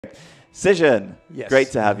Cysion, Yes. great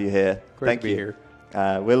to have you here. Great Thank to be you.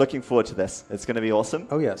 here. We're looking forward to this. It's going to be awesome.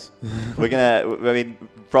 Oh, yes.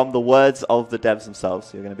 From the words of the devs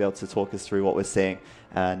themselves, you're going to be able to talk us through what we're seeing,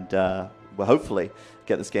 and we'll hopefully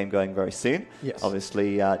get this game going very soon. Yes.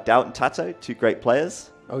 Obviously, DauT and TaToH, two great players.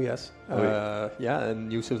 Oh, yes. Yeah, and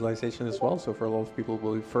new civilization as well. So for a lot of people, it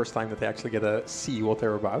will be the first time that they actually get to see what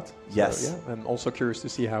they're about. Yes. So, yeah, and also curious to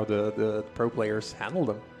see how the pro players handle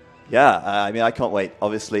them. Yeah, I can't wait.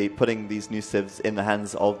 Obviously, putting these new civs in the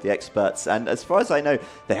hands of the experts. And as far as I know,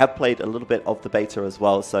 they have played a little bit of the beta as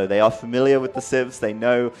well. So they are familiar with the civs. They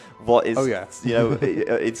know what is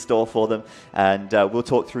in store for them. And we'll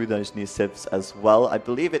talk through those new civs as well. I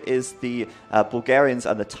believe it is the Bulgarians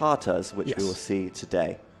and the Tartars, which we will see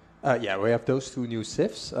today. Yeah, we have those two new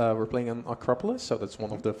civs. We're playing on Acropolis, so that's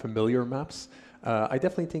one of the familiar maps. I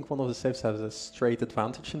definitely think one of the civs has a straight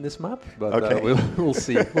advantage in this map, but we'll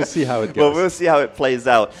see. We'll see how it goes. Well, we'll see how it plays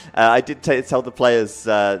out. I did tell the players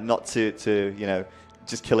not to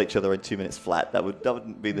just kill each other in 2 minutes flat. That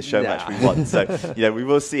wouldn't be the show match we want. So we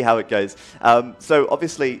will see how it goes. So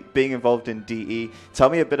obviously, being involved in DE, tell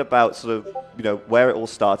me a bit about sort of where it all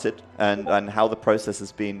started and how the process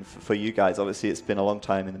has been for you guys. Obviously, it's been a long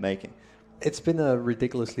time in the making. It's been a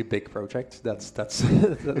ridiculously big project. That's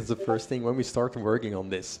the first thing. When we started working on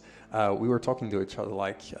this, we were talking to each other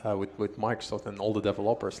with Microsoft and all the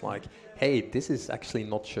developers like, hey, this is actually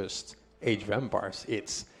not just Age of Empires.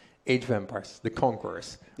 It's Age of Empires, The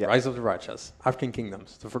Conquerors, Rise of the Rajas, African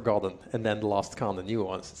Kingdoms, The Forgotten, and then The Last Khan, the new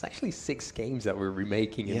ones. It's actually 6 games that we're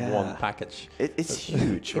remaking in one package. It's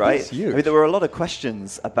huge, right? It's huge. I mean, there were a lot of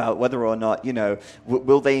questions about whether or not,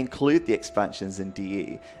 will they include the expansions in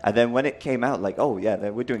DE? And then when it came out, like, oh, yeah,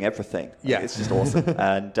 we're doing everything. It's just awesome.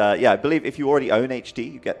 And, I believe if you already own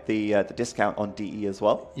HD, you get the discount on DE as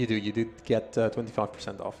well. You do. You did get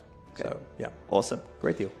 25% off. Okay. So, yeah. Awesome.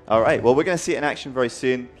 Great deal. All right. Well, we're going to see it in action very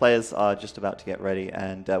soon. Players are just about to get ready,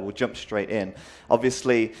 and we'll jump straight in.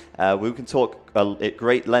 Obviously, we can talk at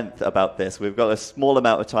great length about this. We've got a small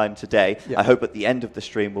amount of time today. Yeah. I hope at the end of the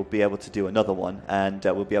stream we'll be able to do another one, and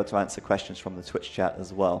we'll be able to answer questions from the Twitch chat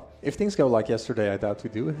as well. If things go like yesterday, I doubt we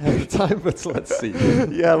do have the time, but let's see.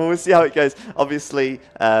 Yeah, well, we'll see how it goes. Obviously,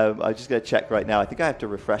 I'm just going to check right now. I think I have to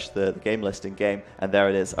refresh the game list in game, and there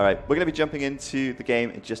it is. All right, we're going to be jumping into the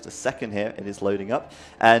game in just a second here. It is loading up.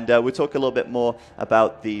 And we'll talk a little bit more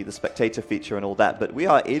about the spectator feature and all that. But we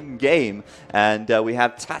are in game, and we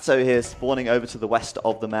have TaToH here spawning over to the west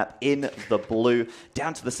of the map in the blue.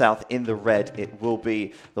 Down to the south in the red, it will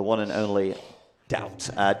be the one and only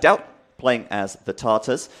DauT. DauT playing as the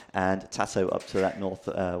Tartars, and TaToH up to that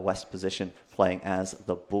northwest position playing as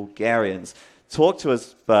the Bulgarians. Talk to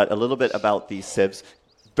us, Bert, a little bit about these civs.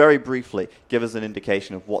 Very briefly, give us an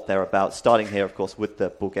indication of what they're about, starting here, of course, with the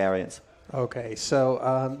Bulgarians. Okay,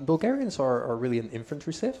 so Bulgarians are really an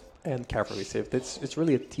infantry civ and cavalry civ. It's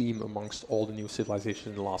really a team amongst all the new civilizations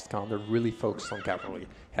in the last Khan. They're really focused on cavalry.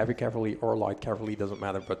 Heavy cavalry or light cavalry, doesn't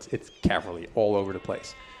matter, but it's cavalry all over the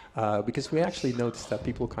place. Because we actually noticed that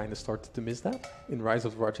people kind of started to miss that. In Rise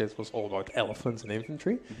of the Rajas, it was all about elephants and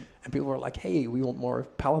infantry. And people were like, hey, we want more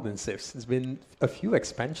paladin civs. It's been a few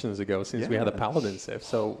expansions ago since we had a paladin civ.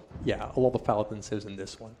 So yeah, a lot of paladin civs in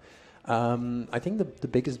this one. I think the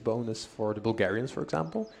biggest bonus for the Bulgarians, for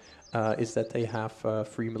example, is that they have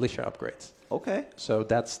free militia upgrades. Okay. So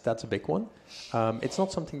that's a big one. It's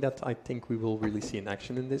not something that I think we will really see in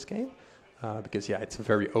action in this game. Because, it's a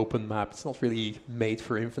very open map. It's not really made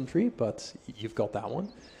for infantry, but you've got that one.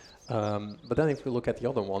 But then if we look at the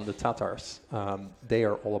other one, the Tartars, they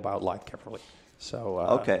are all about light cavalry.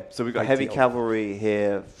 So so we've got heavy cavalry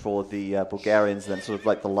here for the Bulgarians, then sort of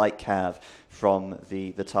like the light cav from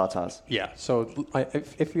the Tartars. Yeah, so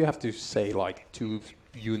if you have to say like 2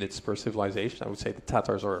 units per civilization, I would say the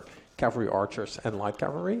Tartars are cavalry archers and light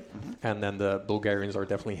cavalry, and then the Bulgarians are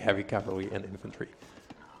definitely heavy cavalry and infantry.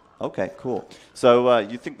 Okay, cool. So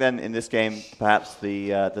you think then in this game, perhaps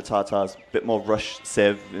the Tartars, a bit more rush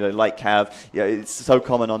civ, light cav. It's so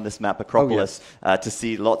common on this map, Acropolis, to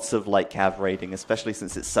see lots of light cav raiding, especially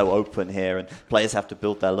since it's so open here, and players have to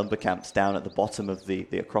build their lumber camps down at the bottom of the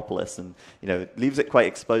Acropolis, and it leaves it quite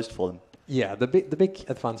exposed for them. Yeah, the big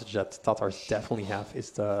advantage that Tartars definitely have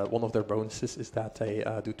is one of their bonuses is that they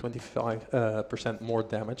do 25% more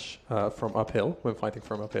damage from uphill when fighting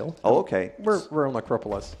from uphill. Oh, okay. We're on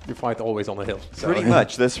Acropolis. You fight always on the hill. So. Pretty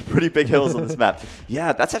much. There's pretty big hills on this map.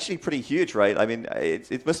 Yeah, that's actually pretty huge, right? I mean,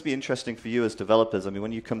 it must be interesting for you as developers. I mean,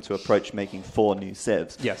 when you come to approach making 4 new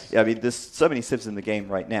civs. Yes. I mean, there's so many civs in the game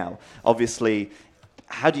right now. Obviously,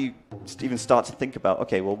 how do you even start to think about,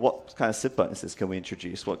 okay, well, what kind of SIV bonuses can we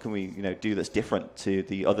introduce? What can we do that's different to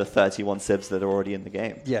the other 31 SIVs that are already in the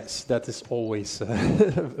game? Yes, that is always a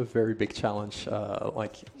very big challenge.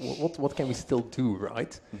 Like, what can we still do,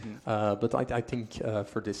 right? But I think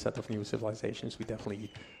for this set of new civilizations, we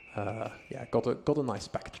definitely got a nice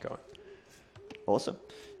package going. Awesome.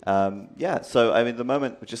 So I mean, at the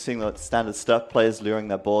moment, we're just seeing the standard stuff, players luring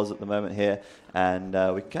their boars at the moment here, and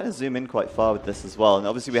we can kind of zoom in quite far with this as well. And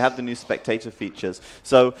obviously, we have the new spectator features.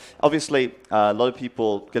 So obviously, a lot of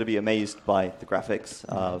people going to be amazed by the graphics,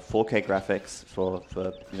 4K graphics for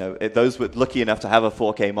those lucky enough to have a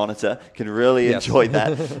 4K monitor can really enjoy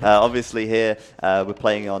that. Obviously, here we're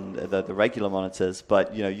playing on the regular monitors,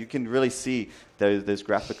 but you can really see those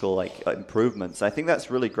graphical improvements. I think that's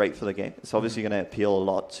really great for the game. It's obviously going to appeal a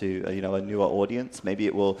lot to a newer audience. Maybe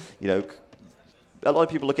it will a lot of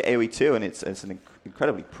people look at AoE 2 and it's an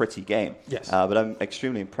incredibly pretty game. Yes. But I'm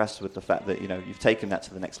extremely impressed with the fact that you've taken that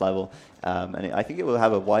to the next level, and I think it will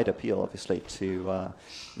have a wide appeal, obviously, to a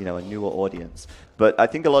newer audience. But I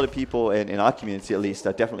think a lot of people in our community, at least,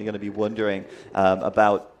 are definitely going to be wondering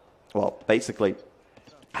about, well, basically,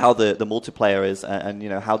 how the multiplayer is and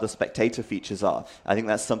how the spectator features are. I think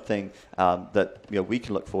that's something that we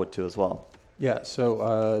can look forward to as well. Yeah,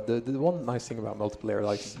 so the one nice thing about multiplayer,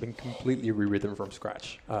 it's been completely rewritten from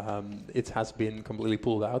scratch. It has been completely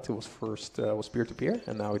pulled out. It was first was peer-to-peer,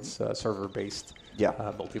 and now it's server-based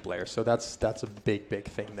multiplayer. So that's a big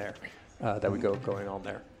thing there that we going on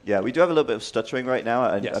there. Yeah, we do have a little bit of stuttering right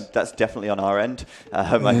now, and that's definitely on our end.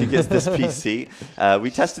 I think it's this PC. We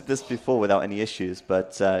tested this before without any issues,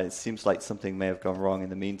 but it seems like something may have gone wrong in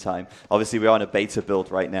the meantime. Obviously, we're on a beta build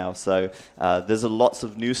right now, so there's lots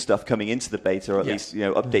of new stuff coming into the beta, or at least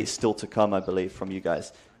updates still to come, I believe, from you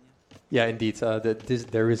guys. Yeah, indeed.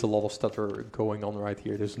 There is a lot of stutter going on right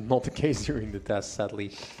here. There's not the case during the test,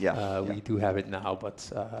 sadly. We do have it now,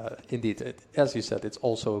 but indeed, as you said, it's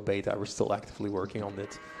also a beta. We're still actively working on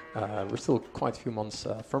it. We're still quite a few months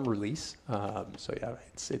from release. So yeah,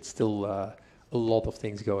 it's still a lot of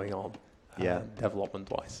things going on.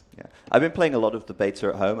 Development-wise. Yeah, I've been playing a lot of the beta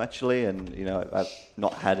at home actually, and I've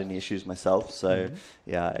not had any issues myself. So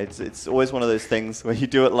it's always one of those things when you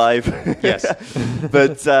do it live. Yes.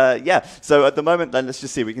 But so at the moment, then let's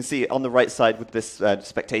just see. We can see on the right side with this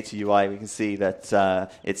spectator UI, we can see that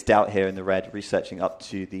it's DauT here in the red, researching up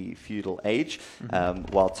to the feudal age,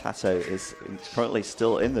 while TaToH is currently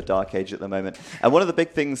still in the dark age at the moment. And one of the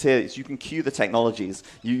big things here is you can queue the technologies.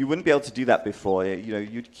 You wouldn't be able to do that before.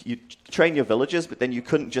 You train your villagers, but then you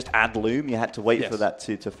couldn't just add loom. You had to wait for that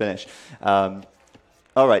to finish.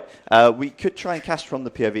 All right. We could try and cast from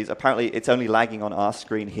the POVs. Apparently, it's only lagging on our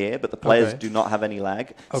screen here, but the players do not have any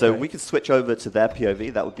lag. So we could switch over to their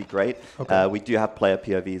POV. That would be great. We do have player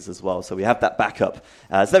POVs as well, so we have that backup.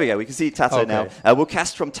 So there we go. We can see TaToH now. We'll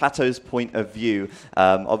cast from TaToH's point of view.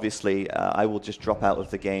 Obviously, I will just drop out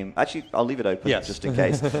of the game. Actually, I'll leave it open just in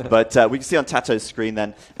case. But we can see on TaToH's screen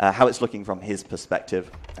then how it's looking from his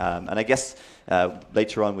perspective. And I guess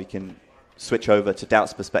later on we can switch over to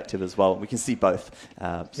DauT's perspective as well. We can see both,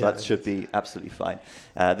 so that should be absolutely fine.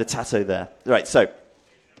 The TaToH there. Right, so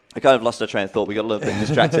I kind of lost our train of thought. We got a little bit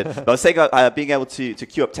distracted. But I was saying being able to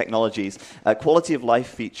queue up technologies, quality of life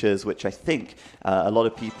features, which I think a lot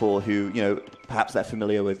of people who, perhaps they're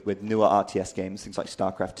familiar with newer RTS games, things like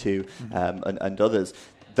StarCraft 2 and others,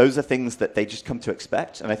 those are things that they just come to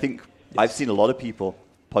expect. And I think I've seen a lot of people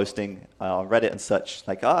posting on Reddit and such,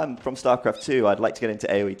 like, I'm from StarCraft 2, I'd like to get into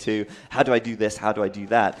AoE 2, how do I do this, how do I do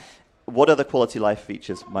that? What other quality life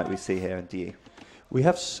features might we see here in DE? We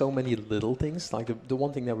have so many little things. Like the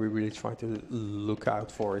one thing that we really try to look out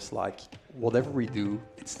for is whatever we do,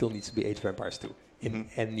 it still needs to be Age of Empires 2. In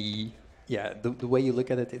any, the way you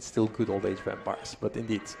look at it, it's still good old Age of Empires. But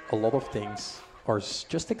indeed, a lot of things are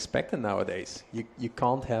just expected nowadays. You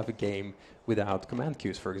can't have a game without command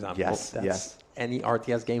queues, for example. Yes. Any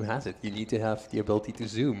RTS game has it. You need to have the ability to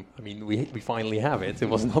zoom. I mean, we finally have it. It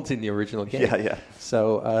was not in the original game.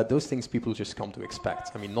 So those things people just come to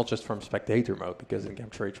expect. I mean, not just from spectator mode, because in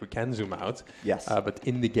Capture Age we can zoom out. But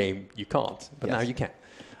in the game you can't. But now you can.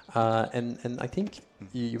 And I think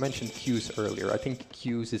you mentioned queues earlier. I think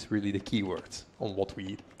queues is really the key word on what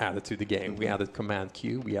we added to the game. We added command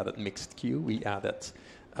queue, we added mixed queue, we added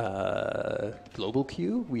global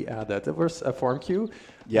queue, we added a farm queue.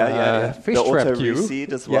 Fish the trap auto queue.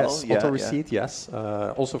 Reseed as well. Yes, auto reseed, yes.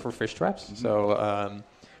 Also for fish traps. So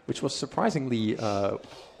which was surprisingly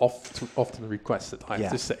often requested, I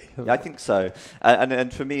have to say. Yeah, I think so.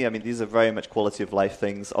 And for me, I mean, these are very much quality of life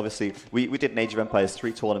things. Obviously, we did an Age of Empires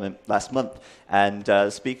 3 tournament last month, and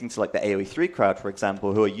speaking to like the AoE 3 crowd, for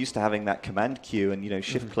example, who are used to having that command queue and, you know,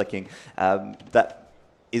 shift clicking, that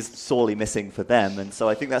is sorely missing for them. And so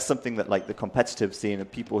I think that's something that like the competitive scene and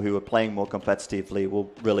people who are playing more competitively will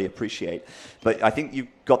really appreciate. But I think you've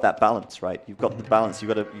got that balance, right? You've got the balance.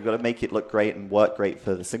 You've got to make it look great and work great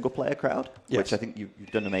for the single player crowd, which I think you've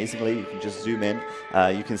done amazingly. You can just zoom in,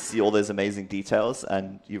 you can see all those amazing details,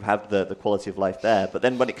 and you have the quality of life there. But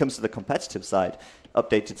then when it comes to the competitive side,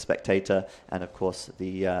 updated spectator, and of course the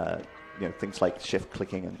you know, things like shift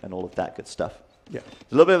clicking and all of that good stuff. Yeah.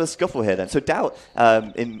 A little bit of a scuffle here then. So DauT,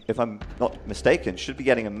 if I'm not mistaken, should be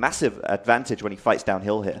getting a massive advantage when he fights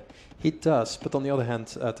downhill here. He does, but on the other hand,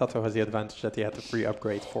 TaToH has the advantage that he had a free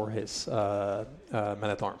upgrade for his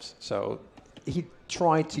man-at-arms. So he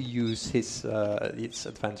tried to use his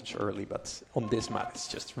advantage early, but on this map it's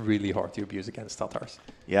just really hard to abuse against Tartars.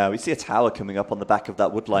 Yeah, we see a tower coming up on the back of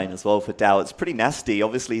that wood line as well for DauT. It's pretty nasty.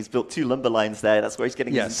 Obviously, he's built 2 lumber lines there. That's where he's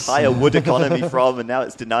getting his entire wood economy from, and now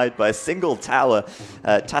it's denied by a single tower.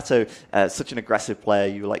 TaToH, such an aggressive player.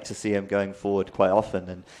 You like to see him going forward quite often,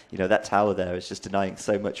 and you know that tower there is just denying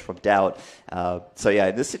so much from DauT. So yeah,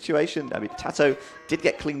 in this situation, I mean, TaToH did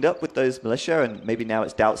get cleaned up with those militia, and maybe now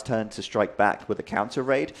it's DauT's turn to strike back with a counter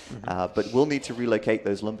raid, but we'll need to relocate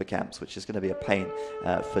those lumber camps, which is going to be a pain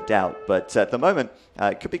for DauT. But at the moment,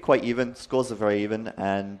 it could be quite even. Scores are very even,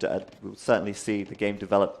 and we'll certainly see the game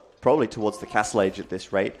develop probably towards the castle age at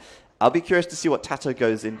this rate. I'll be curious to see what TaToH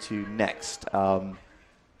goes into next.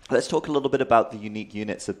 Let's talk a little bit about the unique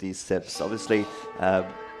units of these civs. Obviously,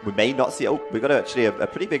 we may not see... Oh, we've got actually a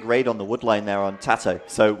pretty big raid on the wood line there on TaToH.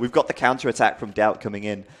 So we've got the counter-attack from DauT coming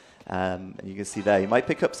in. And you can see there, he might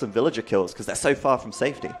pick up some villager kills because they're so far from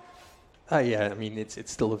safety. Yeah, I mean,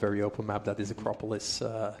 it's still a very open map. That is Acropolis.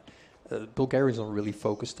 Bulgarians are really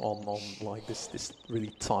focused on like this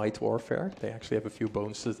really tight warfare. They actually have a few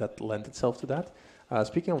bonuses that lend itself to that.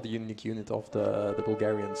 Speaking of the unique unit of the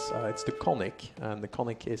Bulgarians, it's the Conic, and the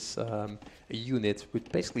Conic is a unit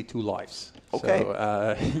with basically 2 lives. Okay.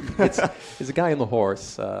 So it's a guy on a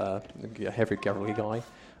horse, a heavy cavalry guy.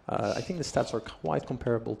 I think the stats are quite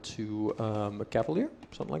comparable to a cavalier,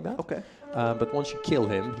 something like that. Okay. But once you kill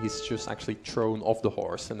him, he's just actually thrown off the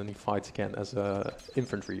horse, and then he fights again as a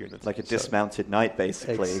infantry unit. Like a dismounted knight,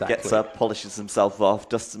 basically. Exactly. He gets up, polishes himself off,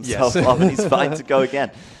 dusts himself off, and he's fine to go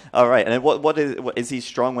again. All right. And then what is he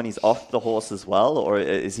strong when he's off the horse as well, or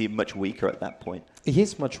is he much weaker at that point?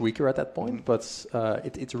 He's much weaker at that point, but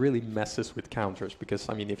it really messes with counters, because,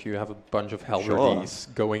 I mean, if you have a bunch of halberdiers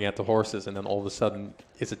going at the horses, and then all of a sudden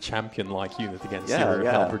it's a champion-like unit against your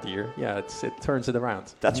halberdier, it turns it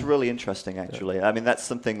around. That's really interesting, actually. I mean, that's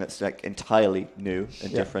something that's like entirely new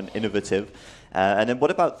and different, innovative. And then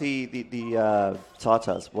what about the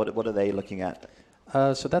Tartars? What are they looking at?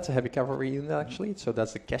 So that's a heavy cavalry unit, actually. So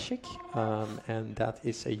that's a Keshik, and that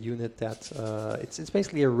is a unit that it's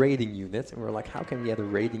basically a raiding unit. And we're like, how can we add a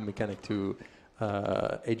raiding mechanic to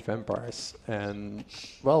Age of Empires? And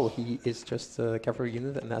well, he is just a cavalry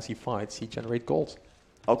unit, and as he fights, he generates gold.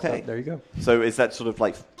 Okay, so there you go. So is that sort of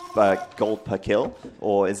like gold per kill,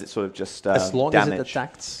 or is it sort of just as long damage? as it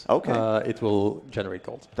attacks, it will generate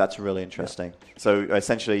gold. That's really interesting. So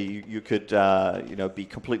essentially, you could be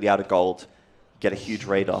completely out of gold, get a huge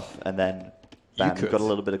raid off, and then bam, you've got a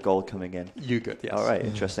little bit of gold coming in. You could, yes. All right,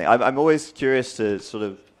 interesting. I'm always curious to sort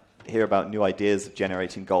of hear about new ideas of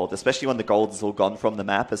generating gold, especially when the gold is all gone from the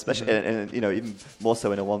map, especially and even more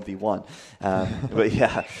so in a 1v1. But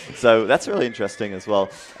yeah, so that's really interesting as well.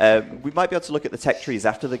 We might be able to look at the tech trees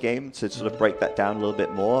after the game to sort of break that down a little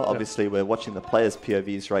bit more. Obviously, we're watching the players'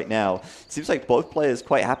 POVs right now. It seems like both players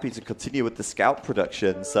quite happy to continue with the scout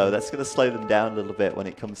production, so that's going to slow them down a little bit when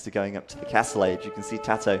it comes to going up to the castle age. You can see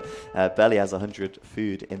TaToH barely has 100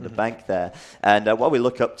 food in the bank there. And while we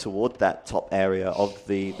look up toward that top area of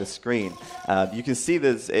the screen, you can see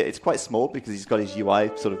it's quite small because he's got his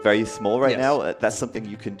UI sort of very small right now. That's something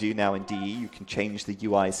you can do now in DE. You can change the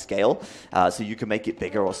UI scale, so you can make it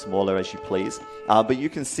bigger or smaller as you please. But you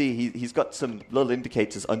can see he's got some little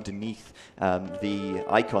indicators underneath the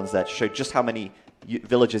icons there to show just how many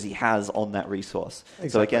villagers he has on that resource. Exactly.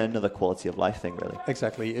 So again, another quality of life thing, really.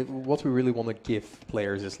 Exactly. What we really want to give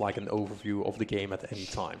players is like an overview of the game at any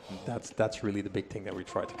time. That's really the big thing that we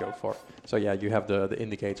try to go for. So yeah, you have the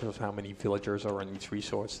indicators of how many villagers are on each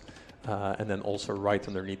resource, and then also right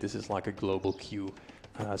underneath this is like a global queue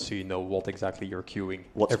so you know what exactly you're queuing.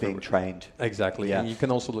 What's being trained. Exactly. Yeah. And you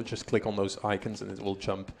can also just click on those icons and it will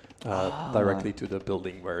jump directly to the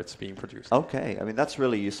building where it's being produced. Okay, I mean that's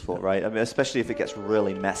really useful, right? I mean, especially if it gets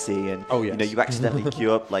really messy and yes. you know, you accidentally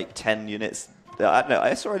queue up like 10 units. I don't know.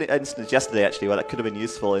 I saw an instance yesterday actually where that could have been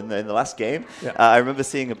useful in the last game. Yeah. I remember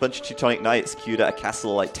seeing a bunch of Teutonic Knights queued at a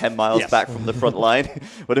castle like 10 miles back from the front line.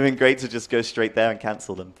 Would have been great to just go straight there and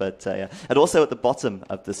cancel them. But yeah, and also at the bottom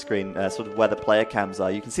of the screen, sort of where the player cams are,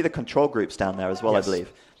 you can see the control groups down there as well. I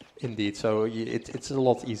believe. Indeed. So it's a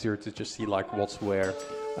lot easier to just see like what's where.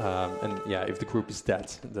 And yeah, if the group is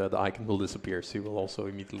dead, the icon will disappear. So you will also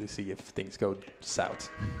immediately see if things go south.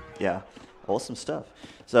 Yeah. Awesome stuff.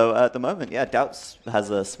 So at the moment, yeah, DauT has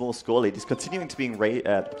a small score lead. He's continuing to be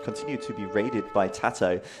raided by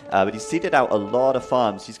TaToH, but he's seeded out a lot of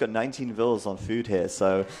farms. He's got 19 villas on food here,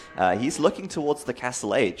 so he's looking towards the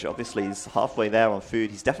castle age. Obviously, he's halfway there on food.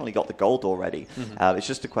 He's definitely got the gold already. It's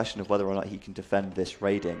just a question of whether or not he can defend this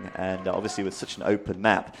raiding, and obviously with such an open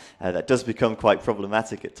map, that does become quite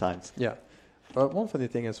problematic at times. Yeah. One funny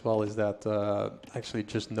thing as well is that I actually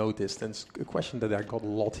just noticed, and it's a question that I got a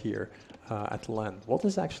lot here at LAN. What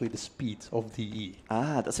is actually the speed of DE?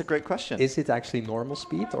 That's a great question. Is it actually normal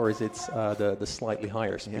speed or is it the slightly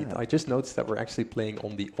higher speed? Yeah. I just noticed that we're actually playing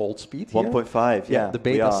on the old speed 1.5, yeah. The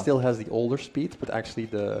beta still has the older speed, but actually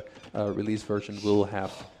the release version will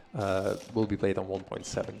be played on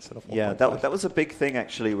 1.7 instead of 1.5. Yeah, that was a big thing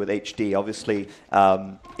actually with HD. Obviously,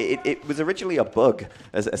 it was originally a bug,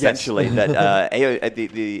 essentially, that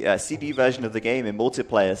the CD version of the game in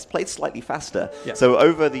multiplayer played slightly faster. Yes. So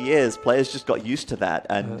over the years, players just got used to that,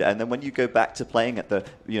 and then when you go back to playing at the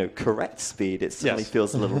correct speed, it suddenly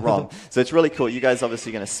feels a little wrong. So it's really cool. You guys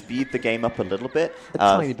obviously going to speed the game up a little bit, a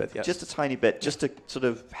tiny bit, yes. Just a tiny bit, just to sort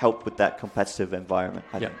of help with that competitive environment.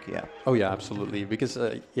 I think, yeah. Oh yeah, absolutely, because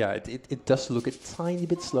it does look a tiny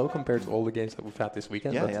bit slow compared to all the games that we've had this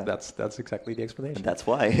weekend, but that's exactly the explanation. And that's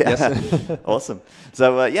why. Yes. Awesome.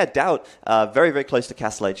 So, DauT, very, very close to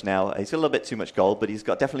Castle Age now. He's got a little bit too much gold, but he's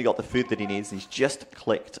definitely got the food that he needs. He's just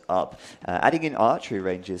clicked up. Adding in archery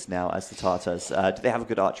ranges now as the Tartars. Do they have a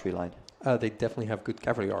good archery line? They definitely have good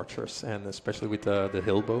cavalry archers, and especially with the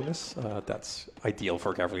hill bonus, that's ideal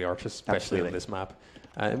for cavalry archers, especially on this map.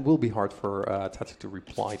 It will be hard for TaToH to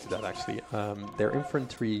reply to that, actually. Their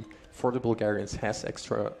infantry for the Bulgarians has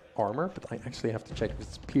extra armor, but I actually have to check if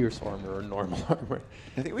it's pierce armor or normal armor.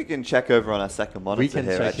 I think we can check over on our second monitor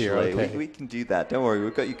here, actually. We can do that. Don't worry,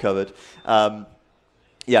 we've got you covered.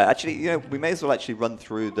 Yeah, actually, we may as well actually run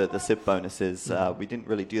through the civ bonuses. We didn't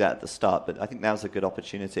really do that at the start, but I think now's a good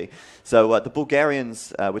opportunity. So the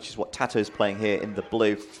Bulgarians, which is what TaToH's playing here in the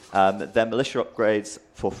blue, their militia upgrades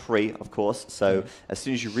for free, of course. So as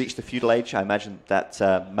soon as you reach the feudal age, I imagine that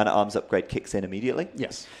man-at-arms upgrade kicks in immediately.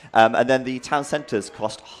 Yes. And then the town centres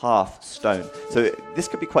cost half stone. So this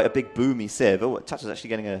could be quite a big boomy civ. Oh, TaToH's actually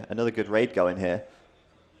getting another good raid going here.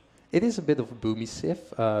 It is a bit of a boomy civ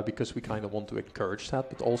because we kind of want to encourage that,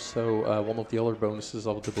 but also one of the other bonuses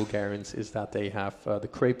of the Bulgarians is that they have the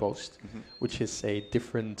Krepost, which is a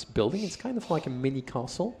different building. It's kind of like a mini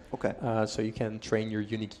castle. Okay. So you can train your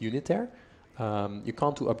unique unit there. You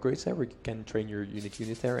can't do upgrades there, but you can train your unique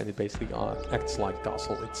unit there, and it basically acts like a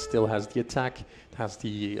castle. It still has the attack, it has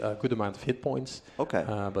the good amount of hit points. Okay.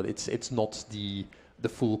 But it's not the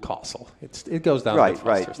full castle. It goes down.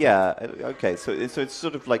 Right. Yeah. Okay. So it's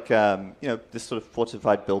sort of like this sort of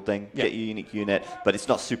fortified building. Yeah. Get your unique unit, but it's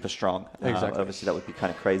not super strong. Exactly. Obviously, that would be kind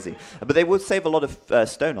of crazy. But they would save a lot of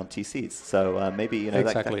stone on TCs. So maybe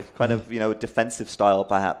that kind of defensive style,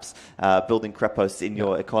 perhaps building Kreposts in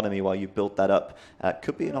your economy while you build that up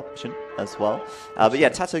could be an option as well. But yeah,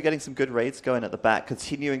 TaToH getting some good raids going at the back,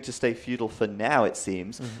 continuing to stay feudal for now, it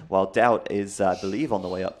seems. While DauT is, I believe, on the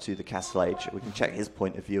way up to the Castle Age. We can check his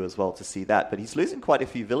point of view as well to see that, but he's losing quite a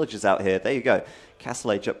few villages out here. There you go,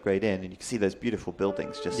 Castle Age upgrade in, and you can see those beautiful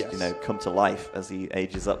buildings just come to life as he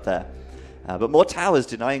ages up there. But more towers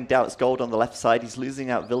denying DauT's gold on the left side. He's losing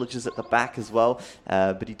out villages at the back as well,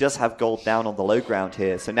 but he does have gold down on the low ground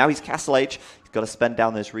here. So now he's Castle Age. He's got to spend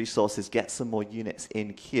down those resources, get some more units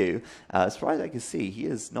in queue. As far as I can see, he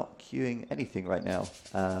is not queuing anything right now.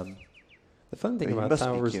 The fun thing about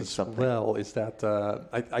towers as well is that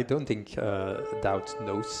I don't think DauT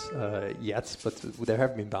knows yet, but there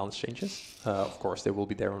have been balance changes. Of course, they will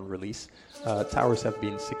be there on release. Towers have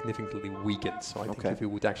been significantly weakened, so I think if he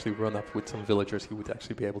would actually run up with some villagers, he would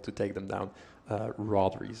actually be able to take them down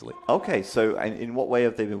rather easily. Okay, so in what way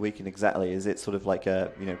have they been weakened exactly? Is it sort of like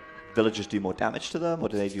villagers do more damage to them, or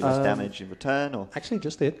do they do less damage in return? Or actually,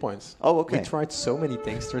 just the hit points. Oh, okay. We tried so many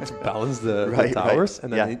things to balance the towers,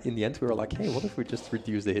 and then in the end we were like, hey, what if we just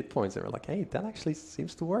reduce the hit points? And we're like, hey, that actually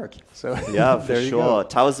seems to work. So yeah, for sure.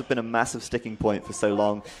 Towers have been a massive sticking point for so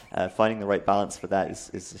long. Finding the right balance for that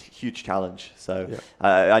is a huge challenge. So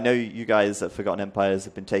I know you guys at Forgotten Empires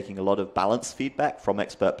have been taking a lot of balance feedback from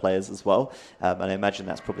expert players as well, and I imagine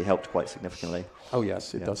that's probably helped quite significantly. Oh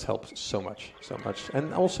yes, it does help so much.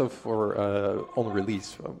 And also for on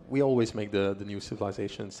release, we always make the new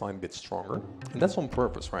civilizations a bit stronger, and that's on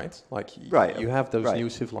purpose, right? Like you have those new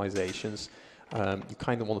civilizations, you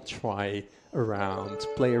kind of want to play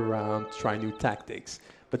around, try new tactics,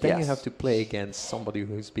 but then you have to play against somebody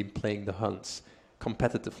who's been playing the hunts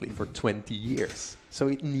competitively for 20 years. So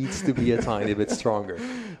it needs to be a tiny bit stronger.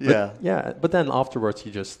 But then afterwards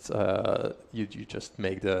you just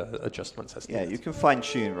make the adjustments as needed. You can fine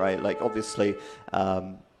tune, right? Like obviously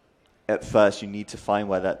at first you need to find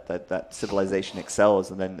where that civilization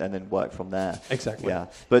excels and then work from there. Exactly. Yeah.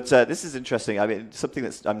 But this is interesting. I mean, something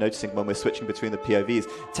that I'm noticing when we're switching between the POVs,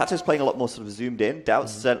 TaToH's playing a lot more sort of zoomed in.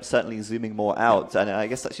 DauT's certainly zooming more out. And I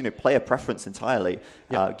guess that's, player preference entirely.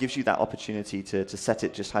 Gives you that opportunity to set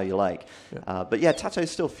it just how you like. But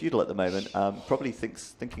TaToH's still feudal at the moment. Probably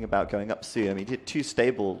thinking about going up soon. I mean, he did 2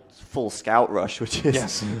 stable full scout rush, which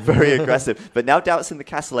is very aggressive. But now DauT's in the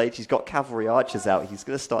castle age. He's got cavalry archers out. He's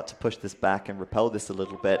going to start to push this back and repel this a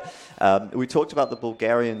little bit. We talked about the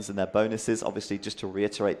Bulgarians and their bonuses. Obviously, just to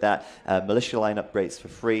reiterate that, militia line upgrades for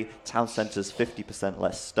free, town centers 50%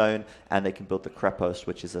 less stone, and they can build the Krepost,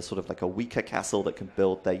 which is a sort of like a weaker castle that can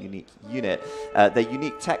build their unique unit. Their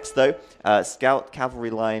unique techs, though, Scout, Cavalry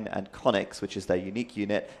Line, and Conics, which is their unique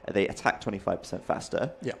unit, they attack 25%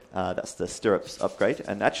 faster. That's the stirrups upgrade.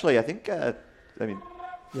 And actually, I think,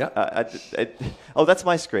 that's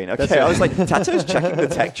my screen. Okay, I was like, TaToH's checking the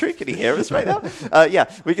tech tree. Can he hear us right now?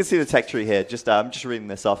 We can see the tech tree here. I'm just reading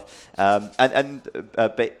this off. I'm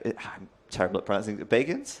terrible at pronouncing it.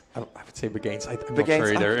 Bagans? I would say Bagans. I'm not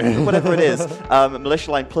sure either. Whatever it is. Militia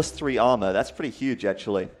line plus 3 armor. That's pretty huge,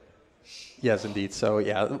 actually. Yes, indeed. So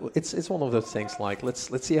it's one of those things. Like let's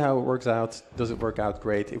see how it works out. Does it work out?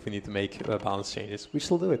 Great. If we need to make balance changes, we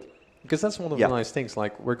still do it, because that's one of the nice things.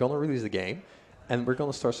 Like we're gonna release the game, and we're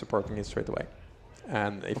gonna start supporting it straight away.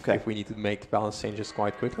 And if we need to make balance changes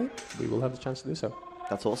quite quickly, we will have the chance to do so.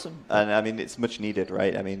 That's awesome. And I mean, it's much needed,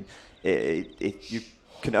 right? I mean, you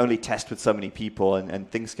can only test with so many people,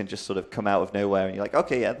 and things can just sort of come out of nowhere, and you're like,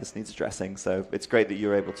 okay, this needs addressing. So it's great that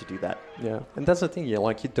you're able to do that. Yeah, and that's the thing. You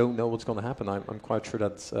don't know what's going to happen. I'm quite sure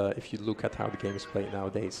that if you look at how the game is played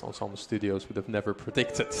nowadays, some studios would have never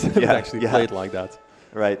predicted it actually played like that.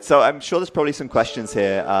 Right, so I'm sure there's probably some questions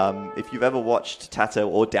here. If you've ever watched TaToH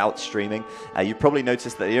or DauT streaming, you probably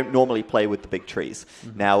noticed that they don't normally play with the big trees.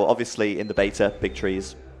 Now, obviously, in the beta, big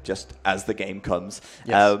trees, just as the game comes.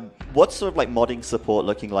 What's sort of like modding support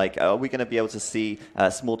looking like? Are we going to be able to see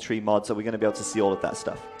small tree mods? Are we going to be able to see all of that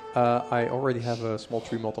stuff? I already have a small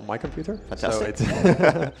tree mod on my computer. Fantastic.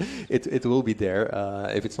 So it will be there.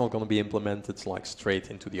 If it's not going to be implemented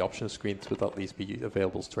straight into the options screen, it will at least be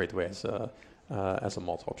available straight away as a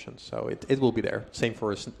mod option. So it will be there. Same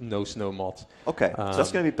for a no snow mod. Okay, so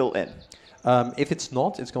that's going to be built in. If it's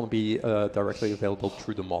not, it's going to be directly available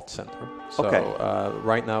through the mod center. So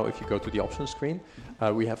right now, if you go to the options screen,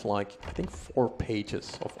 we have I think 4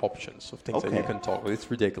 pages of options of things that you can talk with. It's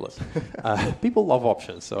ridiculous. People love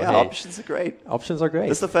options. So options are great. Options are great.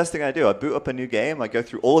 That's the first thing I do. I boot up a new game. I go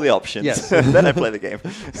through all the options. Then I play the game.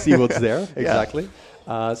 See what's there. Exactly.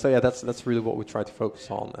 That's really what we try to focus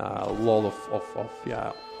on. A lot of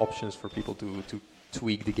options for people to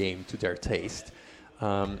tweak the game to their taste.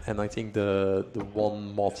 And I think the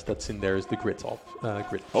one mod that's in there is the grid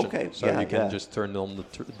option. Okay. So you can just turn on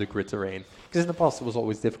the grid terrain. Because in the past it was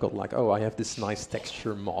always difficult. I have this nice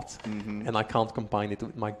texture mod, and I can't combine it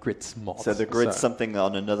with my grids mod. So the grid's something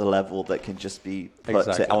on another level that can just be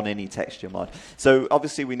put on any texture mod. So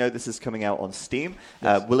obviously we know this is coming out on Steam.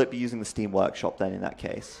 Yes. Will it be using the Steam Workshop then in that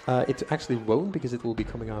case? It actually won't, because it will be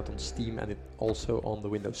coming out on Steam and also on the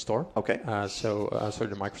Windows Store. Okay. So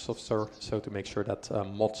the Microsoft Store. So to make sure that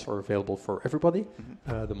mods are available for everybody,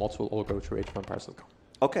 the mods will all go through ageofempires.com.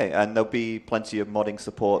 Okay, and there'll be plenty of modding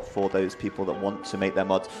support for those people that want to make their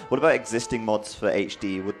mods. What about existing mods for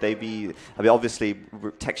HD? Would they be... I mean, obviously,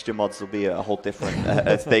 texture mods will be a whole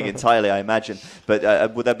different thing entirely, I imagine.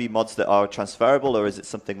 But would there be mods that are transferable, or is it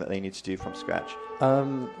something that they need to do from scratch?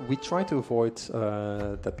 We try to avoid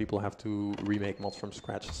that people have to remake mods from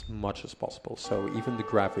scratch as much as possible. So even the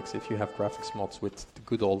graphics, if you have graphics mods with the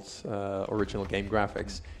good old original game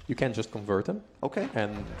graphics, you can just convert them. Okay.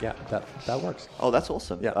 And yeah, that works. Oh, that's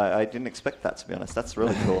awesome. Yeah. I didn't expect that, to be honest. That's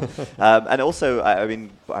really cool. And also, I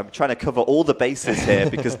mean, I'm trying to cover all the bases here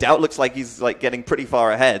because DauT looks like he's like getting pretty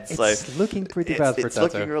far ahead. It's looking pretty bad for It's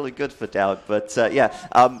looking really good for DauT. But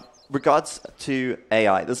regards to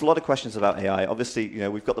AI, there's a lot of questions about AI. Obviously,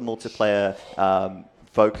 we've got the multiplayer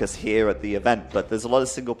focus here at the event, but there's a lot of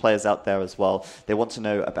single players out there as well. They want to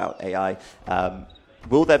know about AI.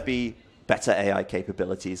 Will there be better AI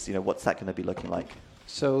capabilities? What's that going to be looking like?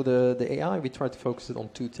 So the AI, we try to focus it on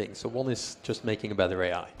two things. So one is just making a better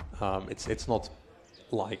AI. It's not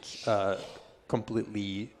like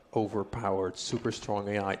completely overpowered, super strong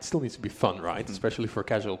AI. It still needs to be fun, right? Especially for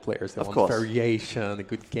casual players. They want variation, a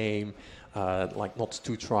good game, like not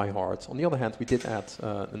too try hard. On the other hand, we did add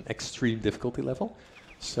an extreme difficulty level.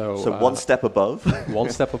 So one step above? One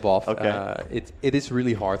step above. Okay. It is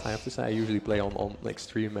really hard, I have to say. I usually play on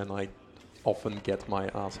extreme and I often get my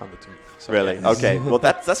ass handed to me. So really? Yeah. Okay. Well,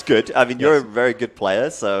 that's good. I mean, you're a very good player,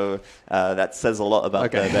 so that says a lot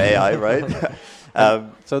about the AI, right?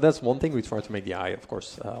 So that's one thing. We try to make the AI, of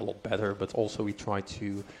course, a lot better, but also we try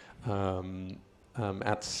to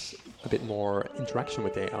add a bit more interaction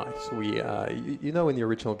with the AI. So we, in the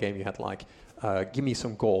original game, you had like, give me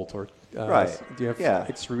some gold, or do you have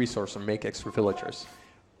extra resource, or make extra villagers.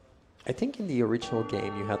 I think in the original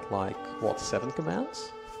game you had like 7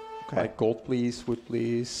 commands? Okay. Like gold, please, wood,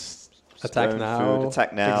 please. Attack now. Food,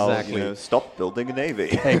 attack now. Exactly. Stop building a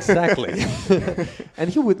navy. Exactly. And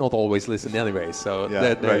he would not always listen anyway, so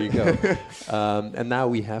there you go. And now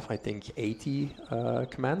we have, I think, 80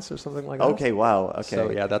 commands or something like that. Okay, wow. Okay.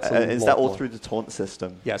 So yeah, that's is that all through the taunt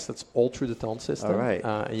system? Yes, that's all through the taunt system. All right.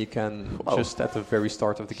 And you can just at the very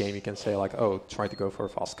start of the game, you can say like, try to go for a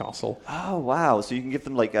fast castle. Oh, wow. So you can give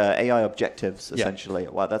them like AI objectives, essentially.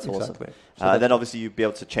 Wow, that's awesome. So then obviously you'd be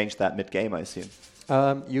able to change that mid-game, I assume.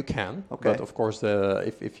 You can, but of course,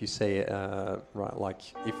 if you say, like,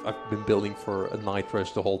 if I've been building for a night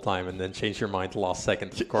rush the whole time and then change your mind the last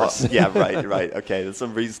second, of course. Right. Okay, that's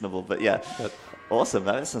unreasonable, but yeah. Awesome,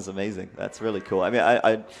 that sounds amazing. That's really cool. I mean,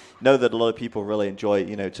 I know that a lot of people really enjoy,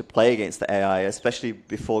 to play against the AI, especially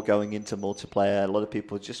before going into multiplayer. A lot of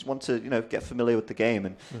people just want to, get familiar with the game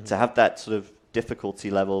and to have that sort of difficulty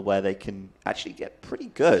level where they can actually get pretty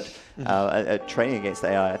good at training against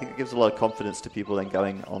AI. I think it gives a lot of confidence to people then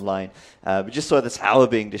going online. We just saw the tower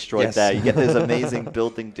being destroyed there. You get those amazing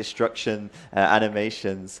building destruction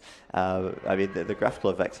animations. I mean, the graphical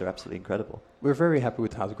effects are absolutely incredible. We're very happy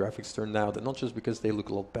with how the graphics turned out, and not just because they look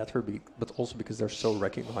a lot better, but also because they're so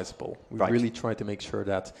recognizable. We really try to make sure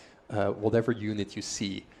that whatever unit you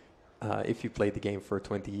see, if you played the game for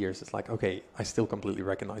 20 years, it's like, okay, I still completely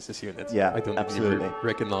recognize this unit. Yeah, I don't absolutely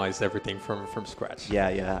recognize everything from scratch.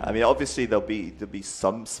 Yeah. I mean, obviously there'll be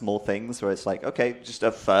some small things where it's like, okay, just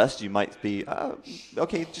at first you might be,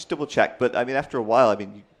 okay, just double check. But I mean, after a while, I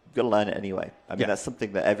mean, you've got to learn it anyway. I mean, that's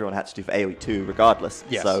something that everyone had to do for AoE 2 regardless.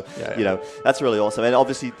 Yes. So, that's really awesome. And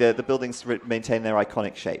obviously the buildings maintain their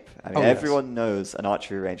iconic shape. I mean, everyone knows an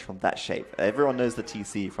archery range from that shape. Everyone knows the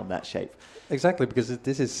TC from that shape. Exactly, because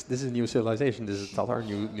this is a new civilization. This is Tatar,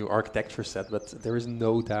 new architecture set, but there is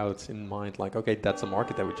no doubt in mind, like, okay, that's a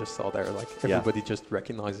market that we just saw there. Like, everybody just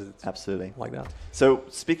recognizes it. Absolutely. Like that. So,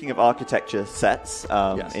 speaking of architecture sets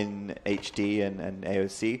in HD and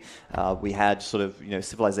AOC, we had sort of,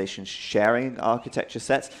 civilizations sharing architecture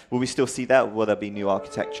sets. Will we still see that? Will there be new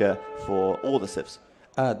architecture for all the civs?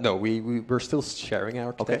 No, we're still sharing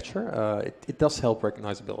architecture. It does help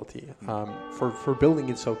recognizability. For building,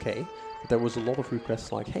 it's okay. There was a lot of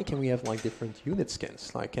requests like, hey, can we have like different unit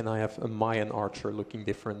skins? Like, can I have a Mayan archer looking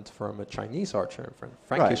different from a Chinese archer, from a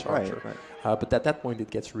Frankish archer? Right. But at that point,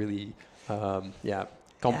 it gets really,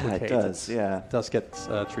 complicated. Yeah, it does get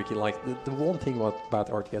tricky. Like, the one thing about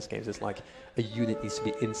RTS games is like, a unit needs to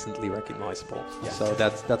be instantly recognizable. Yeah. So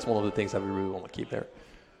that's one of the things that we really want to keep there.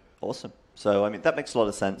 Awesome. So, I mean, that makes a lot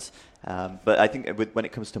of sense. But I think when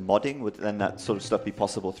it comes to modding, would then that sort of stuff be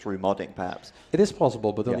possible through modding, perhaps? It is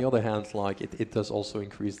possible, but on the other hand, like it does also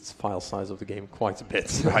increase the file size of the game quite a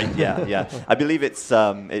bit. Right, yeah. I believe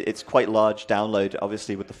it's quite large download.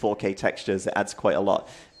 Obviously, with the 4K textures, it adds quite a lot.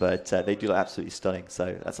 But they do look absolutely stunning,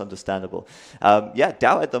 so that's understandable.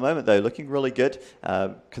 DauT at the moment, though, looking really good.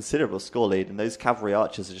 Considerable score lead, and those cavalry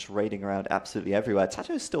archers are just raiding around absolutely everywhere.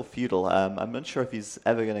 TaToH is still feudal. I'm unsure if he's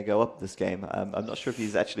ever going to go up this game. game. I'm not sure if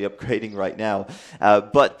he's actually upgrading right now.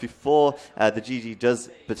 But before the GG does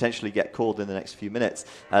potentially get called in the next few minutes,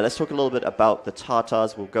 let's talk a little bit about the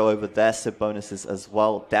Tartars. We'll go over their SIB bonuses as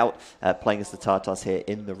well. DauT playing as the Tartars here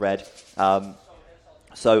in the red.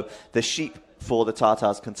 So the sheep for the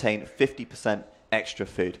Tartars contain 50% extra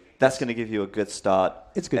food. That's going to give you a good start.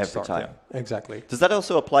 It's good every start, time. Yeah, exactly. Does that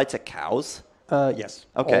also apply to cows? Yes.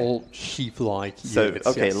 Okay. All sheep-like So, units.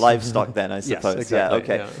 okay, yes. livestock then, I suppose. Yes,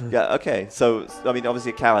 exactly. Yeah, okay. Yeah, okay. So, I mean,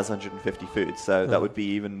 obviously a cow has 150 food, so that would be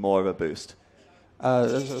even more of a boost.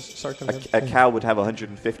 Sorry, A cow would have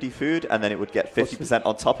 150 food, and then it would get 50%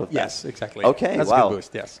 on top of that. Yes, exactly. Okay, That's wow. a good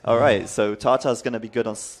boost, yes. All right, so Tartar's going to be good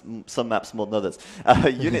on some maps more than others.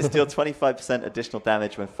 Units deal 25% additional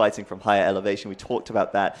damage when fighting from higher elevation. We talked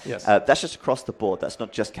about that. Yes. That's just across the board. That's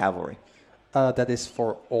not just cavalry. That is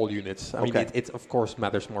for all units. I mean, Okay. it of course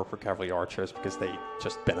matters more for cavalry archers because they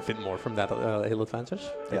just benefit more from that hill advantage.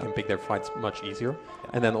 They can pick their fights much easier.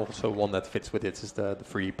 And then also one that fits with it is the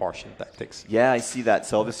free partition tactics. Yeah, I see that.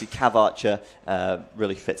 So obviously Cav Archer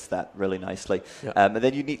really fits that really nicely. Yeah. And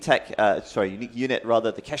then unique unit,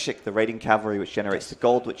 the Keshik, the raiding cavalry, which generates the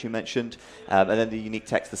gold, which you mentioned. And then the unique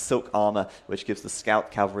text, the silk armor, which gives the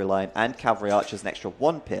scout cavalry line and cavalry archers an extra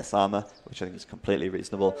 1 pierce armor, which I think is completely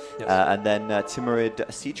reasonable. Yes. And then Timuriid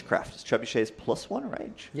Siegecraft, trebuchets +1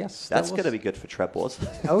 range. Yes, That's going to be good for Treb Wars.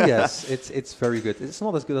 Oh yes, it's very good. It's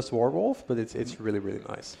not as good as Warwolf, but it's really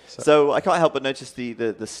nice. So I can't help but notice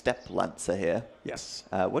the step lancer here. Yes.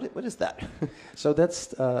 What is that? So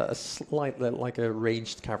that's a slight like a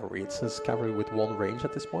ranged cavalry. It says cavalry with 1 range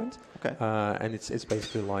at this point. Okay. And it's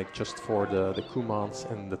basically like just for the Kumans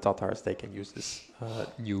and the Tatars, they can use this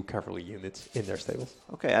new cavalry unit in their stables.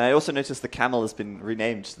 Okay, and I also noticed the camel has been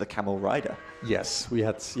renamed to the Camel Rider. Yes, we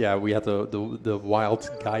had the wild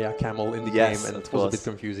Gaia camel in the game, and it was a bit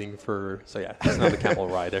confusing it's now the Camel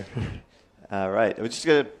Rider. All right, we're just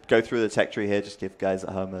going to go through the tech tree here, just give guys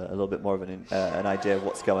at home a little bit more of an idea of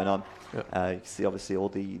what's going on. Yeah. You can see obviously all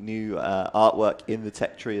the new artwork in the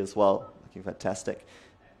tech tree as well, looking fantastic.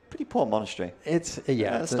 Pretty poor monastery. Let's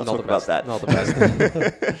not talk about that. Not the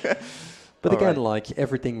best. But All again, right. like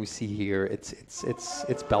everything we see here,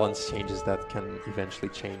 it's balance changes that can eventually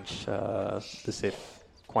change the Civ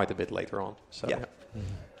quite a bit later on. So yeah.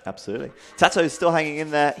 Absolutely. TaToH is still hanging in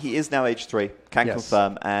there. He is now age 3, can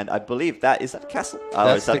confirm, and I believe is that a castle?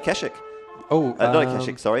 Oh, is that a Keshik? Oh, not a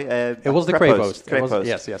Keshik, sorry. It was the Krepos.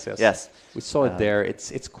 Krepos. Yes. We saw it Um, there.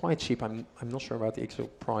 It's quite cheap. I'm not sure about the actual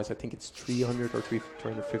price. I think it's 300 or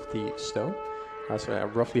 350 stone. So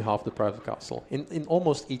roughly half the price of castle. In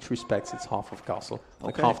almost each respect, it's half of castle.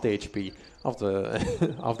 Like half the HP, half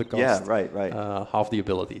the of the cost. Yeah, right. Half the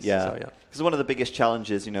abilities. Yeah. So, Because one of the biggest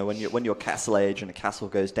challenges, when you're castle age and a castle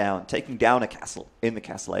goes down, taking down a castle in the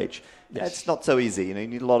castle age, it's not so easy. You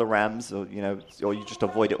need a lot of rams, or you just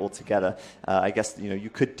avoid it altogether. I guess you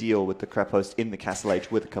could deal with the Krepos in the castle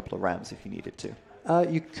age with a couple of rams if you needed to.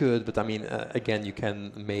 You could, but I mean, again, you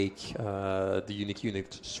can make the unique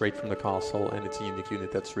unit straight from the castle, and it's a unique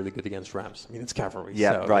unit that's really good against rams. I mean, it's cavalry.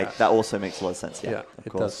 Yeah, so, right. That also makes a lot of sense. Yeah,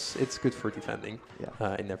 it does. It's good for defending.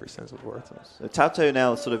 Yeah. In every sense of the word. So TaToH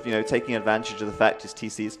now sort of taking advantage of the fact his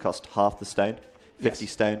TCs cost half the stone. 50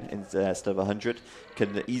 stone instead of 100,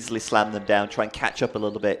 can easily slam them down, try and catch up a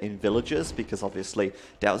little bit in villages, because obviously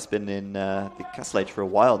DauT's been in the Castle Age for a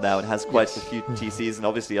while now and has quite a few TCs and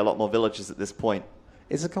obviously a lot more villages at this point.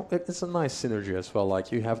 It's a nice synergy as well.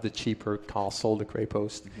 Like you have the cheaper castle, the Grey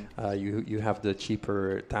Post. You have the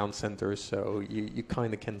cheaper town center, so you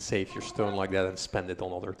kind of can save your stone like that and spend it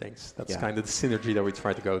on other things. That's kind of the synergy that we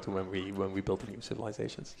try to go to when we build the new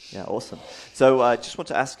civilizations. Yeah, awesome. So I just want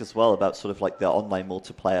to ask as well about sort of like the online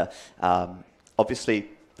multiplayer. Obviously,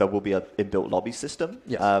 there will be an inbuilt lobby system.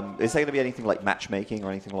 Yes. Is there going to be anything like matchmaking or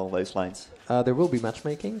anything along those lines? There will be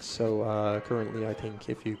matchmaking. So currently, I think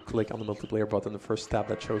if you click on the multiplayer button, the first tab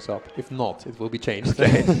that shows up, if not, it will be changed.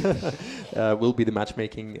 Will be the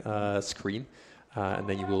matchmaking screen, and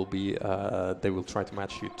then you will be. They will try to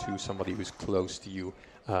match you to somebody who's close to you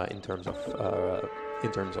in terms of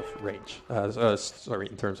range.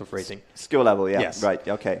 In terms of rating. Skill level, yeah. Yes. Right,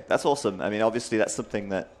 okay. That's awesome. I mean, obviously, that's something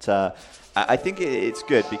that I think it's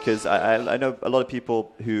good, because I know a lot of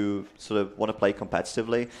people who sort of want to play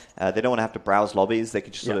competitively. They don't want to have to browse lobbies. They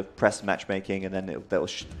can just sort of press matchmaking, and then they'll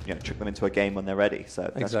trick them into a game when they're ready. So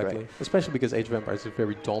that's great. Especially because Age of Empires is a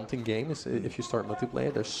very daunting game. If you start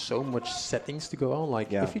multiplayer, there's so much settings to go on.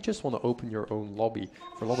 Like, if you just want to open your own lobby,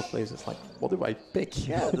 for a lot of players, it's like, what do I pick?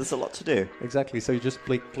 Yeah, there's a lot to do. Exactly. So you just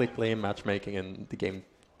click play in matchmaking, and the game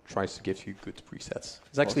tries to give you good presets.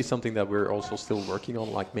 It's actually something that we're also still working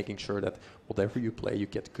on, like making sure that whatever you play, you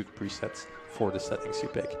get good presets for the settings you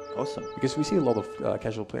pick. Awesome. Because we see a lot of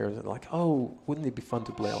casual players that are like, oh, wouldn't it be fun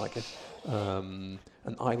to play like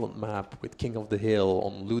an island map with King of the Hill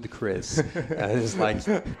on Ludicrous? And it's like,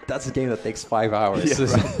 that's a game that takes 5 hours. Yeah,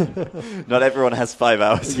 right. Not everyone has 5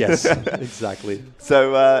 hours. Yes, exactly.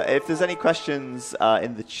 So if there's any questions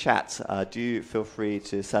in the chat, do feel free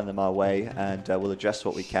to send them our way, and we'll address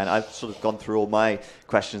what we can. I've sort of gone through all my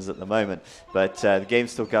questions at the moment, but the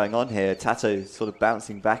game's still going on here. TaToH sort of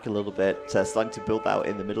bouncing back a little bit, starting to build out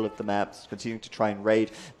in the middle of the maps, continuing to try and raid.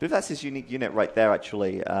 But that's his unique unit right there,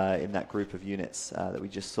 actually, in that group of units that we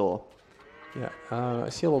just saw. Yeah, I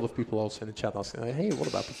see a lot of people also in the chat asking, hey, what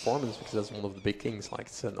about performance? Because that's one of the big things. Like,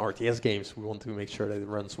 it's an RTS game, so we want to make sure that it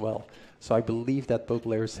runs well. So I believe that both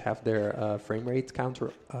players have their frame rate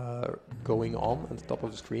counter going on at the top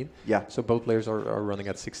of the screen. Yeah. So both players are running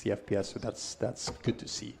at 60 FPS, so that's good to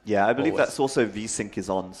see. Yeah, I believe that's also VSync is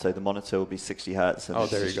on, so the monitor will be 60 hertz, and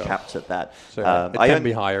it's just capped at that. So it can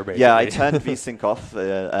be higher, basically. Yeah, I turned VSync off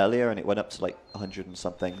earlier, and it went up to like 100 and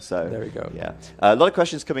something. So there you go. Yeah, a lot of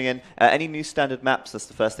questions coming in. Any new standard maps? That's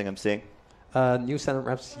the first thing I'm seeing. New standard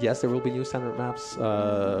maps, yes, there will be new standard maps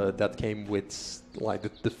that came with like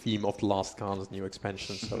the theme of the last Khan's new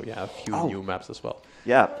expansion. So yeah, a few new maps as well.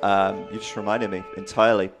 Yeah, you just reminded me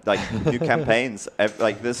entirely. Like new campaigns,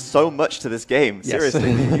 like there's so much to this game. Yes.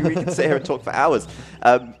 Seriously, we can sit here and talk for hours.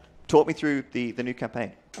 Talk me through the new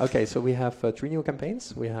campaign. Okay, so we have 3 new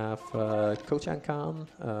campaigns. We have Kochan Khan,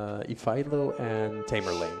 Ifailo, and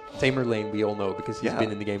Tamer Lane. Tamer Lane we all know because he's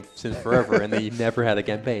been in the game since forever and he never had a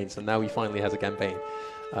campaign, so now he finally has a campaign.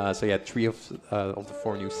 So yeah, 3 of the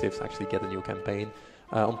 4 new civs actually get a new campaign.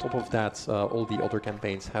 On top of that, all the other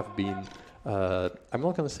campaigns have been, I'm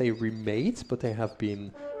not going to say remade, but they have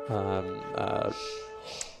been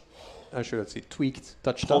tweaked,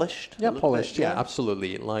 touched polished? Yeah, polished. Yeah,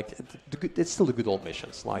 absolutely. Like it's still the good old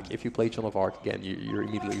missions. Like if you play Joan of Arc again, you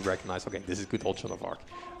immediately recognize, okay, this is good old Joan of Arc.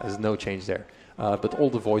 There's no change there. But all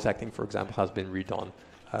the voice acting, for example, has been redone.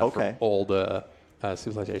 For all the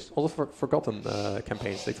civilizations, all the forgotten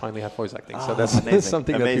campaigns, they finally have voice acting. So that's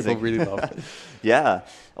something that people really love. Yeah,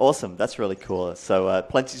 awesome. That's really cool. So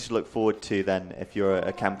plenty to look forward to then if you're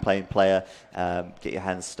a campaign player. Get your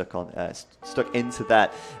hands stuck into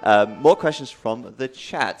that. More questions from the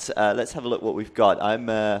chat. Let's have a look what we've got.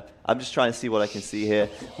 I'm just trying to see what I can see here.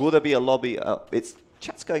 Will there be a lobby?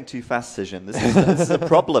 Chat's going too fast, Cysion. This is a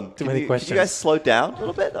problem. Too many questions. Can you guys slow down a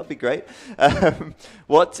little bit? That'd be great.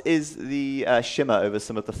 What is the shimmer over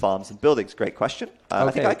some of the farms and buildings? Great question. I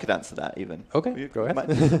think I could answer that even. Okay, go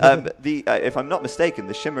ahead. If I'm not mistaken,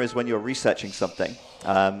 the shimmer is when you're researching something.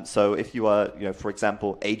 So if you are, for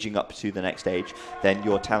example, aging up to the next age, then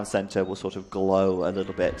your town center will sort of glow a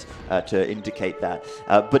little bit to indicate that.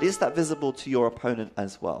 But is that visible to your opponent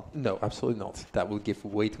as well? No, absolutely not. That would give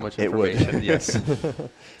way too much information. It would. Yes.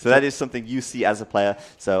 So that is something you see as a player.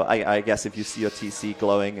 So I guess if you see your TC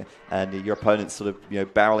glowing and your opponent's sort of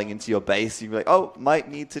barreling into your base, you'll be like, oh, might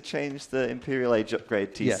need to change the Imperial Age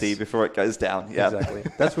upgrade TC before it goes down. Yeah, exactly.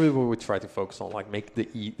 That's really what we try to focus on, like make the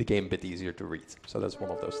game a bit easier to read. So that's one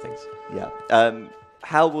of those things. Yeah.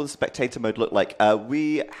 How will the spectator mode look like?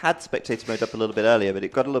 We had spectator mode up a little bit earlier, but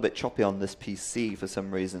it got a little bit choppy on this PC for some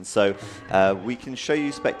reason. So we can show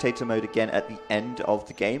you spectator mode again at the end of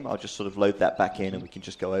the game. I'll just sort of load that back in and we can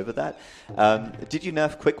just go over that. Did you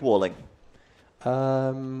nerf quick walling?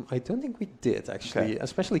 I don't think we did, actually.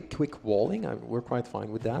 Especially quick walling, we're quite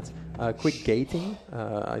fine with that. Quick gating,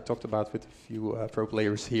 I talked about with a few pro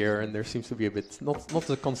players here, and there seems to be a bit, not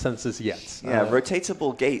the consensus yet. Yeah,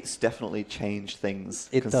 rotatable gates definitely change things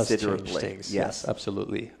considerably. It does change things, yes,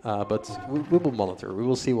 absolutely. But we will monitor. We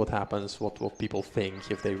will see what happens, what people think,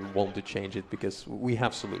 if they want to change it, because we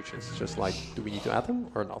have solutions. It's just like, do we need to add them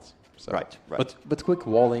or not? So, right. But quick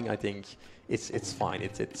walling, I think, it's fine.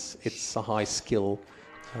 It's a high skill.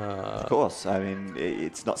 Of course. I mean,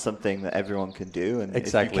 it's not something that everyone can do, and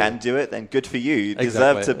if you can do it, then good for you. You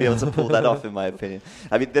deserve to be able to pull that off, in my opinion.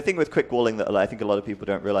 I mean, the thing with quick walling that I think a lot of people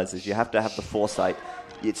don't realize is you have to have the foresight.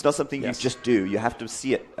 It's not something you just do. You have to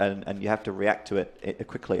see it, and you have to react to it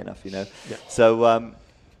quickly enough, Yeah. So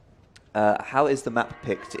how is the map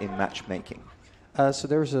picked in matchmaking? So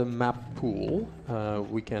there's a map pool.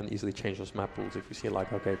 We can easily change those map pools if we see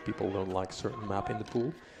people don't like a certain map in the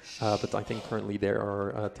pool. But I think currently there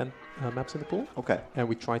are 10 maps in the pool. Okay. And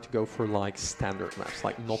we try to go for standard maps,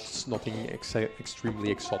 like nothing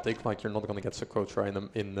extremely exotic. Like you're not going to get Socotra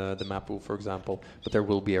in the map pool, for example. But there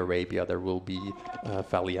will be Arabia, there will be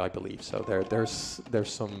Valley, I believe. So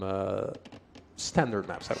there's some standard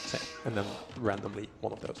maps, I would say, and then randomly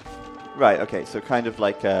one of those. Right. Okay. So kind of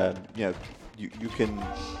like you can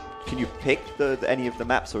can you pick any of the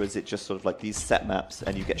maps, or is it just sort of like these set maps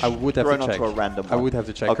and you get thrown onto a random one? I would have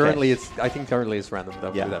to check. Okay. I think currently it's random.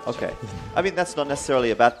 Okay. I mean, that's not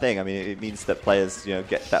necessarily a bad thing. I mean, it means that players,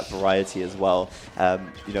 get that variety as well.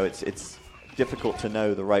 It's difficult to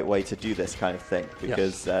know the right way to do this kind of thing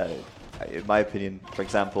because. In my opinion, for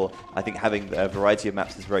example, I think having a variety of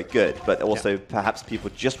maps is very good, but also perhaps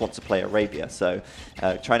people just want to play Arabia. So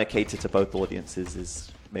trying to cater to both audiences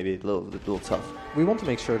is maybe a little tough. We want to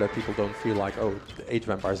make sure that people don't feel like, Age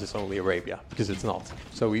of Empires is only Arabia, because it's not.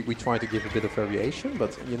 So we try to give a bit of variation,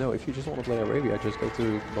 but if you just want to play Arabia, just go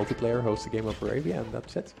to multiplayer, host a game of Arabia, and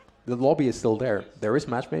that's it. The lobby is still there. There is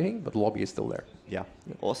matchmaking, but the lobby is still there. Yeah.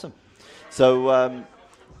 Awesome. So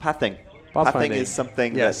Pathing. Pathfinding is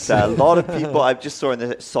something that a lot of people, I just saw in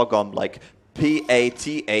the SOGOM, like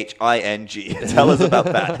Pathing. Tell us about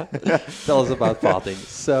that. Tell us about pathing.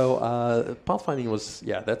 So pathfinding was,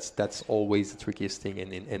 that's always the trickiest thing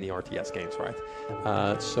in any RTS games, right?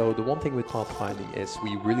 So the one thing with pathfinding is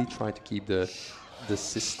we really try to keep the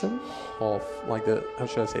system of, like the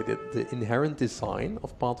inherent design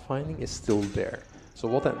of pathfinding is still there. So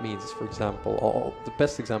what that means is, for example, the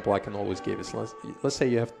best example I can always give is, let's say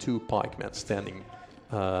you have two pikemen standing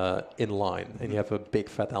in line, and you have a big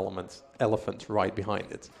fat elephant right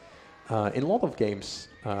behind it. In a lot of games,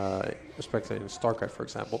 especially in StarCraft, for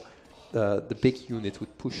example, the big unit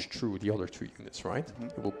would push through the other two units, right? Mm-hmm.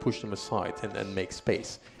 It will push them aside and make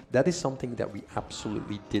space. That is something that we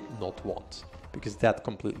absolutely did not want, because that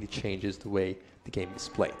completely changes the way the game is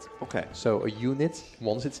played. Okay. So a unit,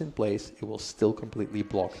 once it's in place, it will still completely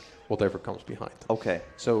block whatever comes behind. Okay.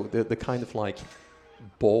 So the kind of like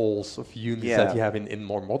balls of units that you have in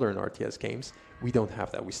more modern RTS games, we don't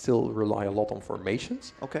have that. We still rely a lot on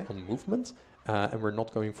formations, on movement, and we're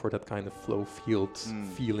not going for that kind of flow field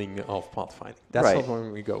feeling of pathfinding. That's not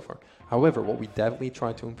what we go for. However, what we definitely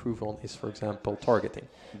try to improve on is, for example, targeting.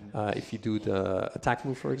 If you do the attack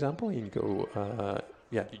move, for example, you go,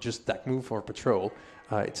 you just attack move or patrol,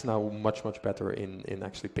 it's now much, much better in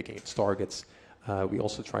actually picking its targets. We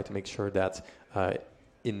also try to make sure that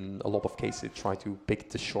in a lot of cases, try to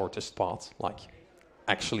pick the shortest path, like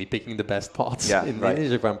actually picking the best paths. In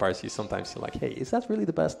Age of Empires, you sometimes feel like, hey, is that really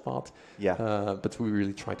the best path? But we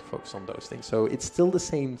really try to focus on those things. So it's still the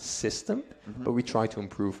same system, but we try to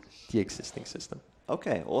improve the existing system.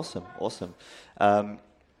 Okay, awesome.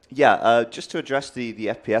 Just to address the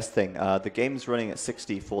FPS thing, the game's running at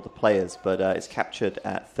 60 for the players, but it's captured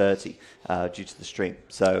at 30 due to the stream.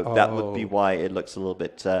 So that would be why it looks a little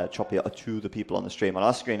bit choppy to the people on the stream. On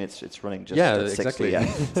our screen, it's running just at 60.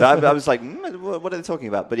 Exactly. So I was like, what are they talking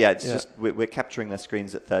about? But it's just we're capturing their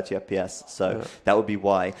screens at 30 FPS, so that would be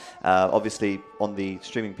why. Obviously, on the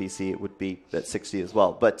streaming PC, it would be at 60 as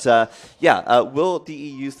well. But will DE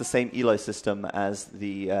use the same ELO system as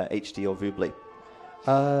the HD or Voobly?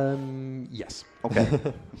 Yes. Okay.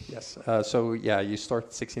 Yes. You start at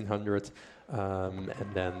 1600, and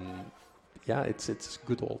then it's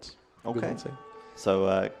good old. Okay. Good old thing.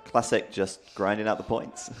 So classic, just grinding out the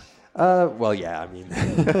points. I mean,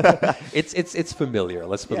 it's familiar.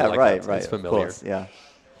 Let's put it like that. Right. It's familiar. Of course,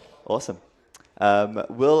 awesome.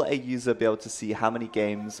 Will a user be able to see how many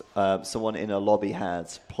games someone in a lobby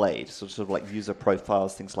has played? So sort of like user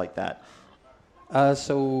profiles, things like that. On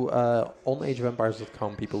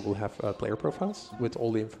ageofempires.com, people will have player profiles with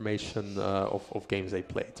all the information of games they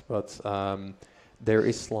played. But there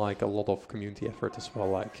is like a lot of community effort as well,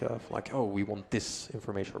 we want this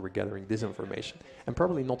information, or we're gathering this information. And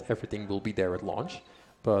probably not everything will be there at launch.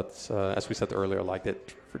 But as we said earlier, like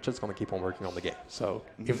that, we're just going to keep on working on the game. So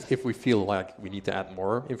if we feel like we need to add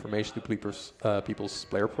more information to people's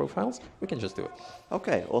player profiles, we can just do it.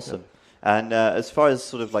 Okay, awesome. Yeah. And as far as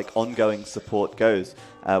sort of like ongoing support goes,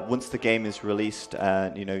 once the game is released, you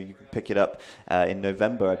can pick it up in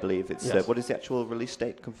November, I believe. It's what is the actual release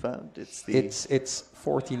date confirmed? It's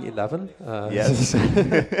 14/11. Yes.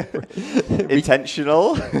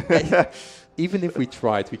 Intentional. Even if we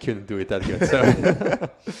tried, we couldn't do it that good.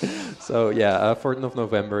 So 14th of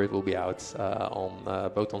November it will be out on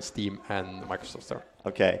both on Steam and Microsoft Store.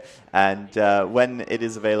 Okay, and when it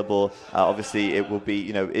is available, obviously it will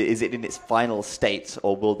be, is it in its final state,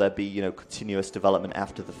 or will there be, continuous development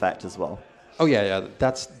after the fact as well? Oh yeah,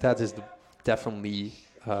 that is definitely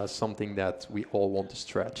something that we all want to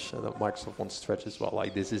stretch, that Microsoft wants to stretch as well.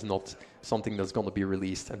 Like, this is not something that's going to be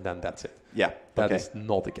released and then that's it. Yeah, that is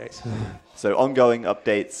not the case. So ongoing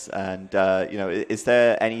updates, and is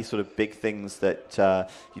there any sort of big things that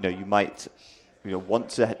you might want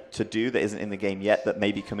to do that isn't in the game yet that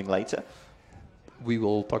may be coming later? we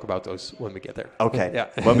will talk about those when we get there. Okay, Yeah.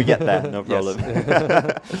 when we get there, no problem.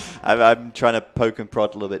 I'm trying to poke and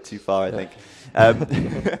prod a little bit too far, I think.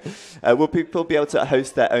 Will people be able to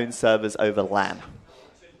host their own servers over LAN?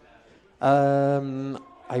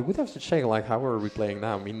 I would have to check, like, how are we playing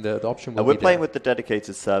now? I mean, the option will We're be playing there. with the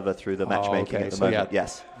dedicated server through the matchmaking at the moment,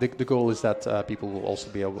 yes. The goal is that people will also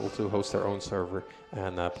be able to host their own server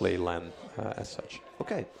and play LAN as such.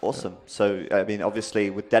 Okay, awesome. So, I mean, obviously,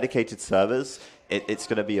 with dedicated servers, it's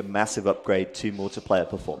going to be a massive upgrade to multiplayer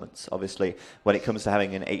performance. Obviously, when it comes to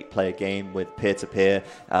having an 8-player game with peer-to-peer,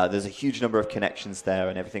 there's a huge number of connections there,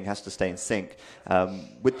 and everything has to stay in sync.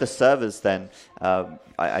 With the servers, then,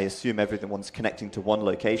 I assume everyone's connecting to one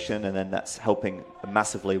location, and then that's helping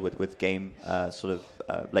massively with game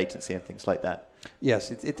latency and things like that. Yes,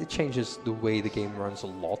 it changes the way the game runs a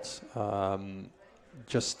lot.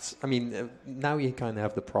 Now you kind of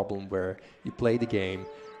have the problem where you play the game,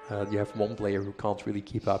 you have one player who can't really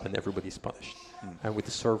keep up and everybody's punished. And with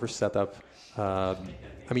the server setup,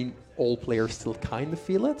 all players still kind of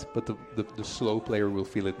feel it, but the slow player will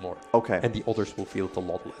feel it more. Okay. And the others will feel it a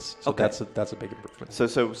lot less. So okay. that's a big improvement. So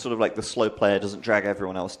sort of like the slow player doesn't drag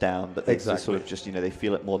everyone else down, but they sort of just, they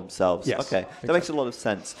feel it more themselves. Yes, okay, that makes a lot of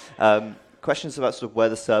sense. Questions about sort of where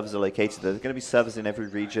the servers are located. There's going to be servers in every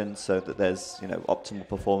region so that there's optimal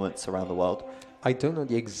performance around the world. I don't know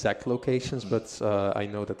the exact locations, but I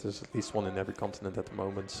know that there's at least one in every continent at the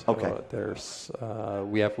moment. Okay.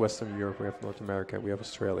 We have Western Europe, we have North America, we have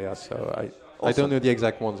Australia. So awesome. I don't know the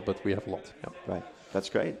exact ones, but we have a lot. Yeah. Right. That's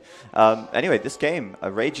great. Anyway, this game,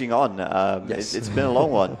 raging on. Yes. It's been a long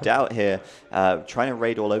one. DauT here, trying to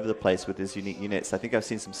raid all over the place with his unique units. I think I've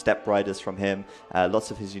seen some step riders from him. Lots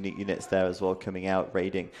of his unique units there as well coming out,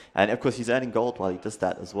 raiding. And of course, he's earning gold while he does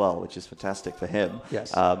that as well, which is fantastic for him.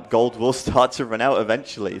 Yes. Gold will start to run out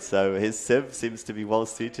eventually, so his Civ seems to be well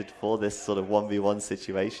suited for this sort of 1v1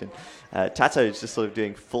 situation. TaToH is just sort of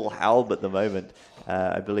doing full Halb at the moment,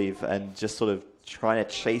 I believe, and just sort of trying to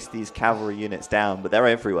chase these cavalry units down, but they're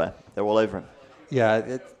everywhere. They're all over him.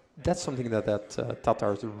 Yeah, that's something that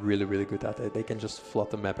Tartars are really, really good at. They can just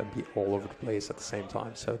flood the map and be all over the place at the same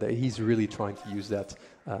time. So he's really trying to use that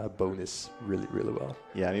bonus really, really well.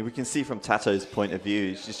 Yeah, I mean, we can see from TaToH's point of view,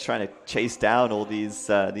 he's just trying to chase down all these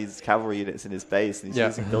cavalry units in his base, and he's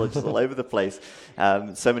using villages all over the place.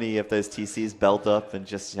 So many of those TCs belled up and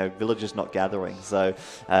just, villagers not gathering. So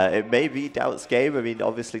it may be DauT's game. I mean,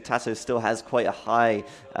 obviously, TaToH still has quite a high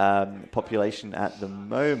population at the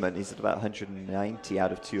moment. He's at about 190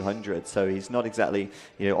 out of 200, so he's not exactly,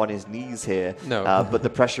 on his knees here. No. But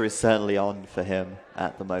the pressure is certainly on for him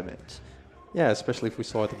at the moment. Yeah, especially if we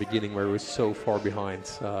saw at the beginning where he was so far behind.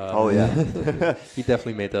 He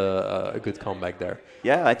definitely made a good comeback there.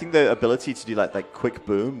 Yeah, I think the ability to do like quick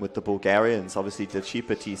boom with the Bulgarians, obviously the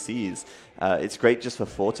cheaper TCs, it's great just for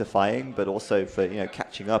fortifying, but also for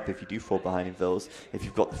catching up if you do fall behind in vills. If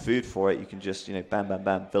you've got the food for it, you can just bam, bam,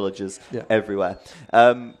 bam, villages everywhere.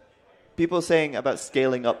 People are saying about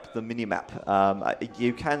scaling up the minimap.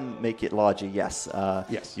 You can make it larger, yes.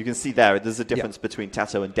 Yes. You can see there's a difference between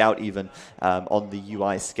TaToH and DauT even on the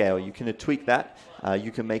UI scale. You can tweak that.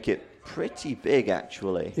 You can make it pretty big,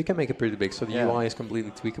 actually. You can make it pretty big. So the UI is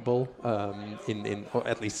completely tweakable, or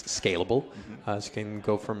at least scalable. Mm-hmm. So you can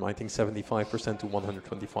go from, I think, 75% to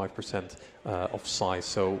 125% of size.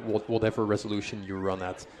 So whatever resolution you run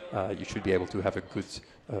at, you should be able to have a good,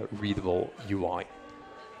 readable UI.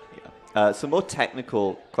 Some more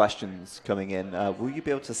technical questions coming in. Will you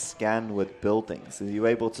be able to scan with buildings? Are you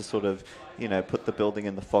able to sort of, put the building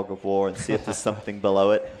in the fog of war and see if there's something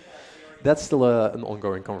below it? That's still an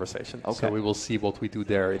ongoing conversation. Okay. So we will see what we do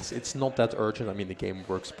there. It's not that urgent. I mean, the game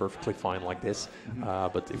works perfectly fine like this.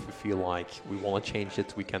 Mm-hmm. But if we feel like we want to change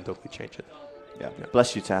it, we can totally change it. Yeah.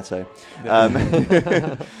 Bless you, TaToH.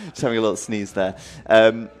 Yeah. Just having a little sneeze there.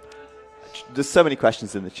 There's so many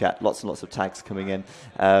questions in the chat. Lots and lots of tags coming in.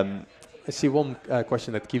 I see one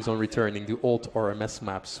question that keeps on returning. Do old RMS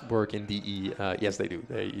maps work in DE? Yes, they do.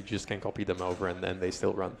 You just can copy them over and then they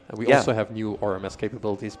still run. And we also have new RMS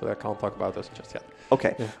capabilities, but I can't talk about those just yet.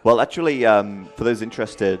 Okay. Yeah. Well, actually, for those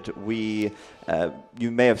interested,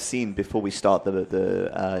 you may have seen before we start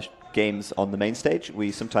the games on the main stage,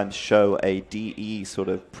 we sometimes show a DE sort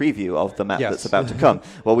of preview of the map that's about to come.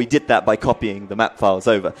 Well, we did that by copying the map files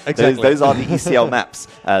over. Exactly. Those are the ECL maps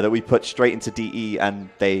that we put straight into DE, and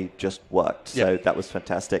they just worked. So that was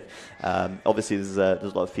fantastic. Obviously, there's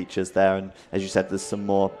a lot of features there, and as you said, there's some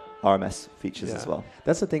more RMS features as well.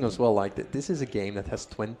 That's the thing as well. Like this is a game that has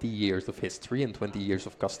 20 years of history and 20 years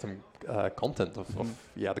of custom content of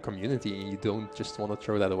the community, and you don't just want to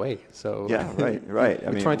throw that away. So right.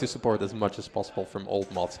 We're trying to support as much as possible from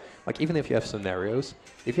old mods. Like even if you have scenarios,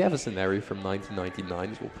 if you have a scenario from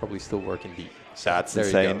 1999, it will probably still work in D. That's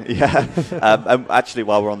insane. Yeah. Actually,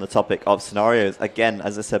 while we're on the topic of scenarios, again,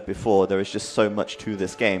 as I said before, there is just so much to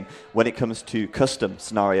this game. When it comes to custom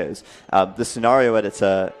scenarios, the scenario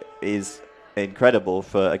editor is incredible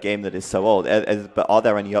for a game that is so old. But are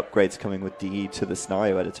there any upgrades coming with DE to the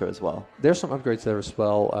scenario editor as well? There's some upgrades there as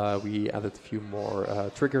well. We added a few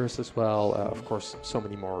more triggers as well. Of course, so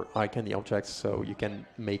many more eye candy objects, so you can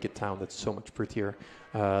make a town that's so much prettier.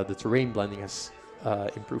 The terrain blending has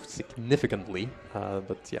improved significantly,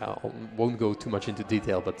 but I won't go too much into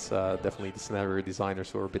detail, but definitely the scenario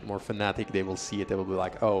designers who are a bit more fanatic, they will see it, they will be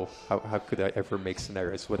like, oh, how could I ever make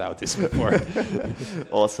scenarios without this before?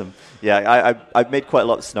 Awesome. Yeah, I've made quite a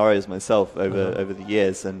lot of scenarios myself over the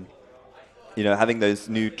years, and having those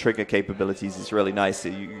new trigger capabilities is really nice.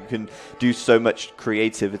 You can do so much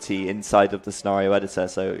creativity inside of the scenario editor.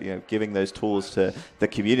 So, giving those tools to the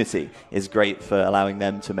community is great for allowing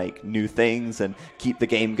them to make new things and keep the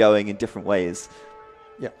game going in different ways.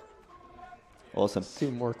 Yeah. Awesome.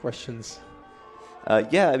 2 more questions.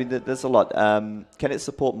 There's a lot. Can it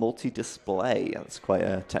support multi-display? That's quite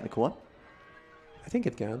a technical one. I think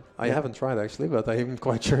it can. I haven't tried actually, but I'm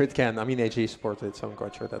quite sure it can. I mean, AG supports it, so I'm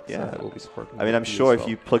quite sure that it will be supported. I mean, I'm sure if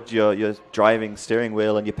you plugged your driving steering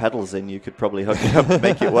wheel and your pedals in, you could probably hook it up and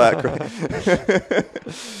make it work. Right?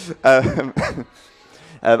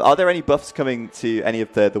 Are there any buffs coming to any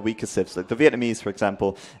of the weaker civs? Like the Vietnamese, for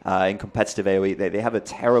example, in competitive AoE, they have a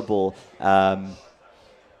terrible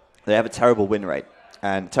win rate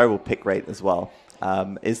and terrible pick rate as well.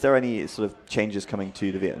 Is there any sort of changes coming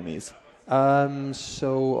to the Vietnamese?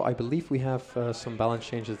 So I believe we have some balance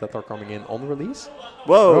changes that are coming in on release.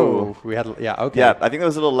 Whoa! Oh, we had okay. Yeah, I think there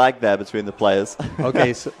was a little lag there between the players.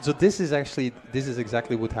 Okay, so this is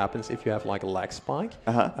exactly what happens if you have like a lag spike.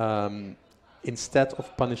 Instead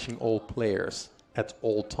of punishing all players at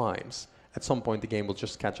all times, at some point the game will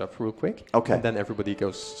just catch up real quick. Okay. And then everybody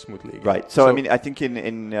goes smoothly again. Right. So I mean, I think in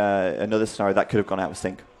another scenario that could have gone out of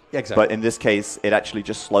sync. Exactly. But in this case, it actually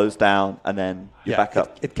just slows down and then you're back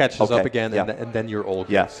up. It catches up again and then you're all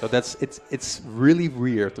good. Yeah. So it's really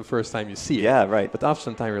weird the first time you see it. Yeah, right. But after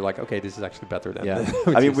some time, you're like, okay, this is actually better than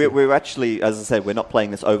I mean, we're actually, as I said, we're not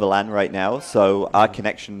playing this over LAN right now, so our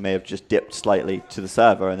connection may have just dipped slightly to the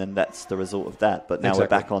server, and then that's the result of that. But now we're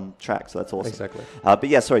back on track, so that's awesome. Exactly. But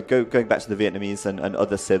yeah, sorry, going back to the Vietnamese and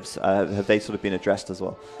other civs, have they sort of been addressed as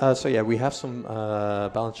well? So yeah, we have some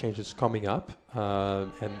balance changes coming up.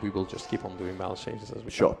 And we will just keep on doing balance changes as we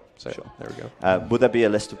go. So there we go. Would there be a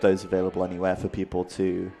list of those available anywhere for people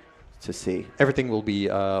to see? Everything will be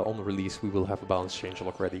on the release. We will have a balance change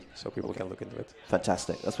log ready, so people can look into it.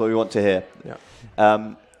 Fantastic. That's what we want to hear.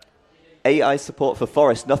 Yeah. AI support for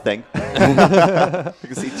Forest, nothing. You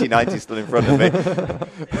can see T90 still in front of me.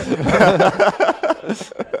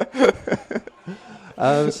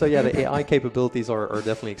 So yeah, the AI capabilities are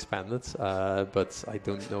definitely expanded, but I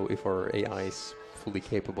don't know if our AI is fully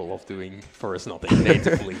capable of doing Forest nothing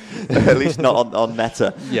natively. At least not on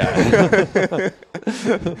meta. Yeah.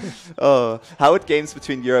 How would games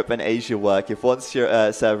between Europe and Asia work? If once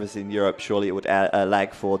your server's in Europe, surely it would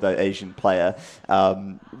lag for the Asian player.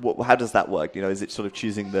 How does that work? Is it sort of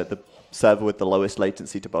choosing the server with the lowest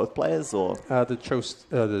latency to both players, or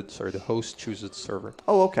the host chooses the server.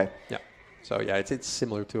 Oh, okay. Yeah. So yeah, it's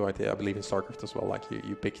similar to I believe in StarCraft as well. Like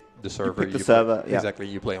you pick the server. You pick the server. Yeah. Exactly.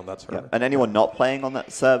 You play on that server. Yeah. And anyone not playing on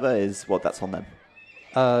that server that's on them.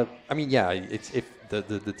 I mean, yeah. It's if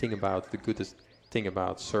the goodest thing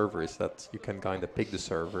about server is that you can kind of pick the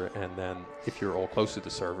server, and then if you're all close to the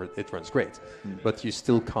server, it runs great. But you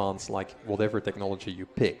still can't, like, whatever technology you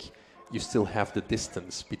pick, you still have the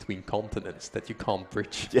distance between continents that you can't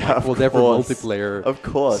bridge. Yeah, like whatever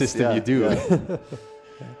multiplayer system you do.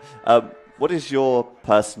 Yeah. What is your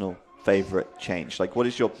personal favorite change? Like, what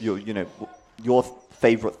is your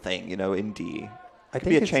favorite thing, in DE? It could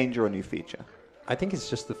be a change or a new feature. I think it's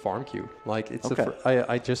just the farm queue. Like, it's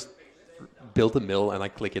I just build a mill and I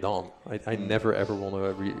click it on. I never ever want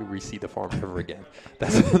to re-see the farm ever again.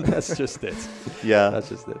 That's just it. Yeah, that's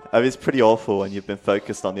just it. I mean, it's pretty awful when you've been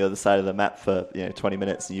focused on the other side of the map for 20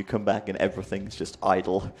 minutes and you come back and everything's just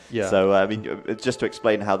idle. Yeah. So I mean, just to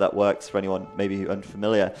explain how that works for anyone maybe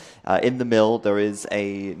unfamiliar, in the mill there is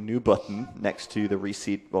a new button next to the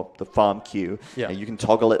the farm queue. Yeah. And you can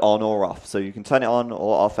toggle it on or off. So you can turn it on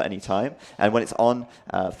or off at any time. And when it's on,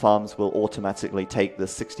 farms will automatically take the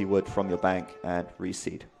 60 wood from your bank and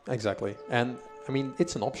reseed. Exactly. And I mean,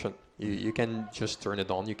 it's an option. You can just turn it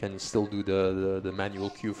on. You can still do the manual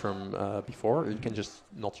queue from before. Or you can just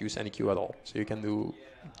not use any queue at all. So you can do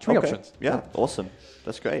 3 options. Yeah, awesome.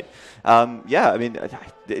 That's great. Yeah, I mean,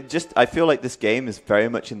 I feel like this game is very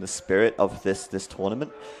much in the spirit of this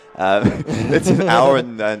tournament. It's an hour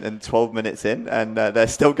and 12 minutes in, and they're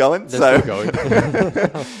still going. Still going.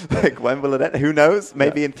 Like, when will it end? Who knows?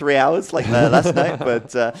 Maybe in 3 hours, like last night.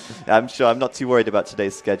 But I'm sure I'm not too worried about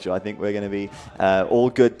today's schedule. I think we're going to be all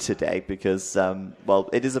good today because, well,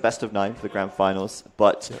 it is a best of 9 for the grand finals.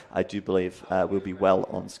 But I do believe we'll be well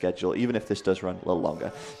on schedule, even if this does run a little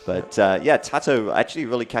longer. But yeah, TaToH actually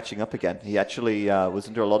really catching up again. He actually was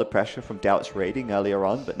under a lot of pressure from DauT's raiding earlier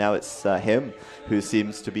on, but now it's him who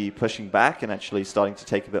seems to be pushing back and actually starting to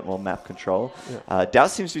take a bit more map control. DauT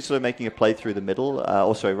seems to be sort of making a play through the middle,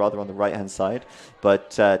 or sorry, rather on the right-hand side, but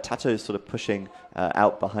TaToH is sort of pushing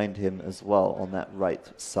out behind him as well on that right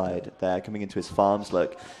side there, coming into his farms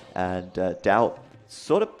look, and DauT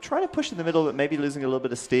sort of trying to push in the middle, but maybe losing a little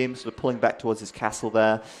bit of steam, sort of pulling back towards his castle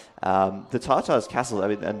there. The Tartars castle, I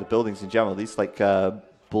mean, and the buildings in general, these like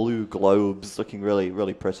blue globes looking really,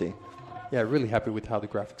 really pretty. Yeah, really happy with how the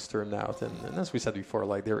graphics turned out, and as we said before,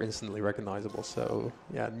 like they're instantly recognizable. So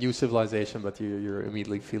yeah, new civilization, but you're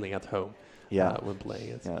immediately feeling at home. When playing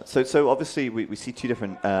it. Yeah. So obviously we see 2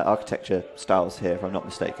 different architecture styles here, if I'm not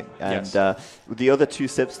mistaken. And the other 2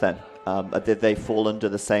 civs then, did they fall under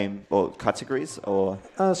the same categories or?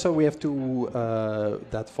 So we have 2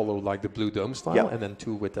 that follow like the blue dome style, and then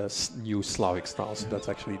 2 with a new Slavic style. So that's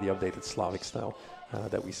actually the updated Slavic style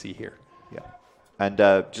that we see here. Yeah. And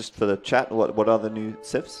just for the chat, what are the new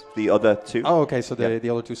civs? The other 2? Oh, okay. So the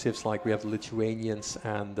other 2 civs, like we have the Lithuanians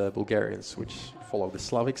and the Bulgarians, which follow the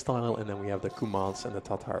Slavic style, and then we have the Kumans and the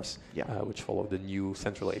Tatars, which follow the new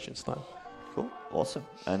Central Asian style. Cool, awesome.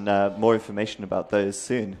 And more information about those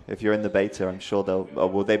soon. If you're in the beta, I'm sure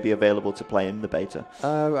will they be available to play in the beta?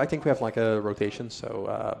 I think we have like a rotation,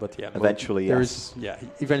 so but yeah. Eventually, yes.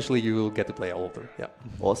 Eventually you will get to play all of them. Yeah.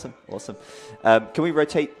 Awesome. Can we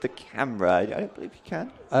rotate the camera? I don't believe you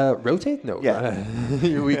can. Rotate? No. Yeah.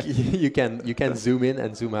 you can zoom in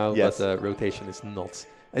and zoom out, but rotation is not.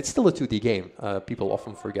 It's still a 2D game. People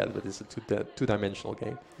often forget, but it's a two-dimensional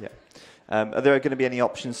game. Yeah. Are there going to be any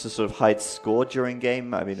options to sort of hide score during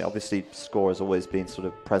game? I mean, obviously, score has always been sort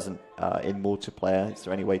of present in multiplayer. Is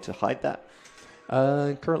there any way to hide that?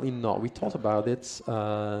 Currently not. We thought about it,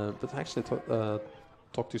 but actually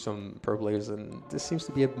talked to some pro players, and there seems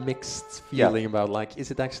to be a mixed feeling about, like, is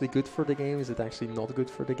it actually good for the game? Is it actually not good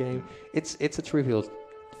for the game? It's a trivial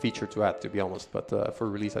feature to add, to be honest, but for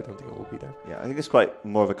release I don't think it will be there. Yeah, I think it's quite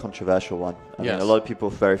more of a controversial one. I mean, a lot of people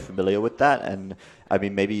are very familiar with that, and I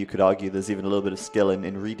mean, maybe you could argue there's even a little bit of skill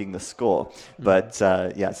in reading the score, but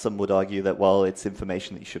some would argue that, well, it's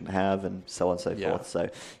information that you shouldn't have, and so on and so forth. So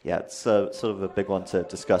yeah, it's sort of a big one to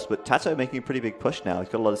discuss. But TaToH making a pretty big push now. He's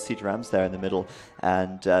got a lot of siege rams there in the middle,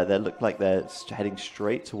 and they look like they're heading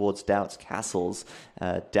straight towards DauT's castles.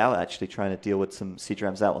 DauT actually trying to deal with some siege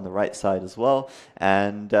rams out on the right side as well,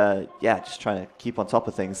 and just trying to keep on top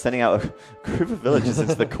of things, sending out a group of villagers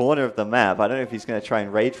into the corner of the map. I don't know if he's going to try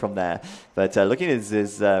and raid from there, but looking at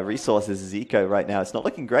his resources, his eco right now, it's not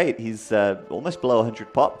looking great. He's almost below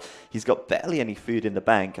 100 pop. He's got barely any food in the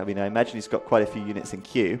bank. I mean, I imagine he's got quite a few units in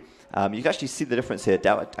queue. You can actually see the difference here.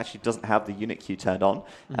 DauT actually doesn't have the unit queue turned on,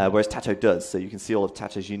 whereas TaToH does. So you can see all of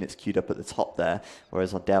TaToH's units queued up at the top there,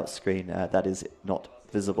 whereas on DauT's screen, that is not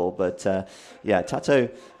visible. But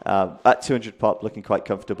TaToH at 200 pop, looking quite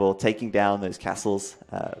comfortable, taking down those castles.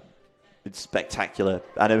 It's spectacular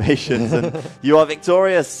animations, and you are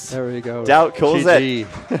victorious. There we go. DauT calls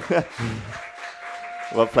GG. it.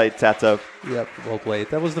 Well played, TaToH. Yep, well played.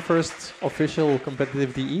 That was the first official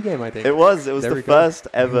competitive DE game, I think. It was. It was the first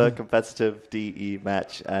ever competitive DE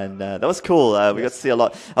match, and that was cool. We got to see a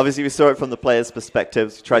lot. Obviously, we saw it from the players'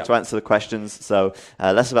 perspectives. We tried to answer the questions, so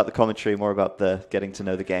less about the commentary, more about the getting to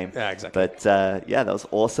know the game. Yeah, exactly. But that was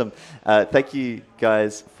awesome. Thank you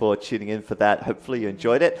guys for tuning in for that. Hopefully you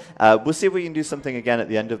enjoyed it. We'll see if we can do something again at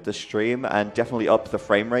the end of the stream, and definitely up the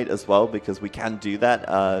frame rate as well, because we can do that.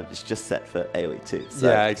 It's just set for AoE 2. So,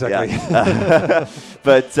 yeah, exactly.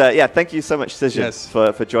 But thank you so much,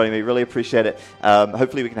 Cysion, for joining me. Really appreciate it.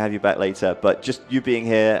 Hopefully we can have you back later. But just you being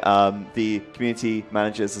here, the community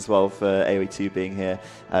managers as well for AoE 2 being here.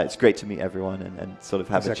 It's great to meet everyone and sort of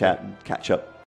have a chat and catch up.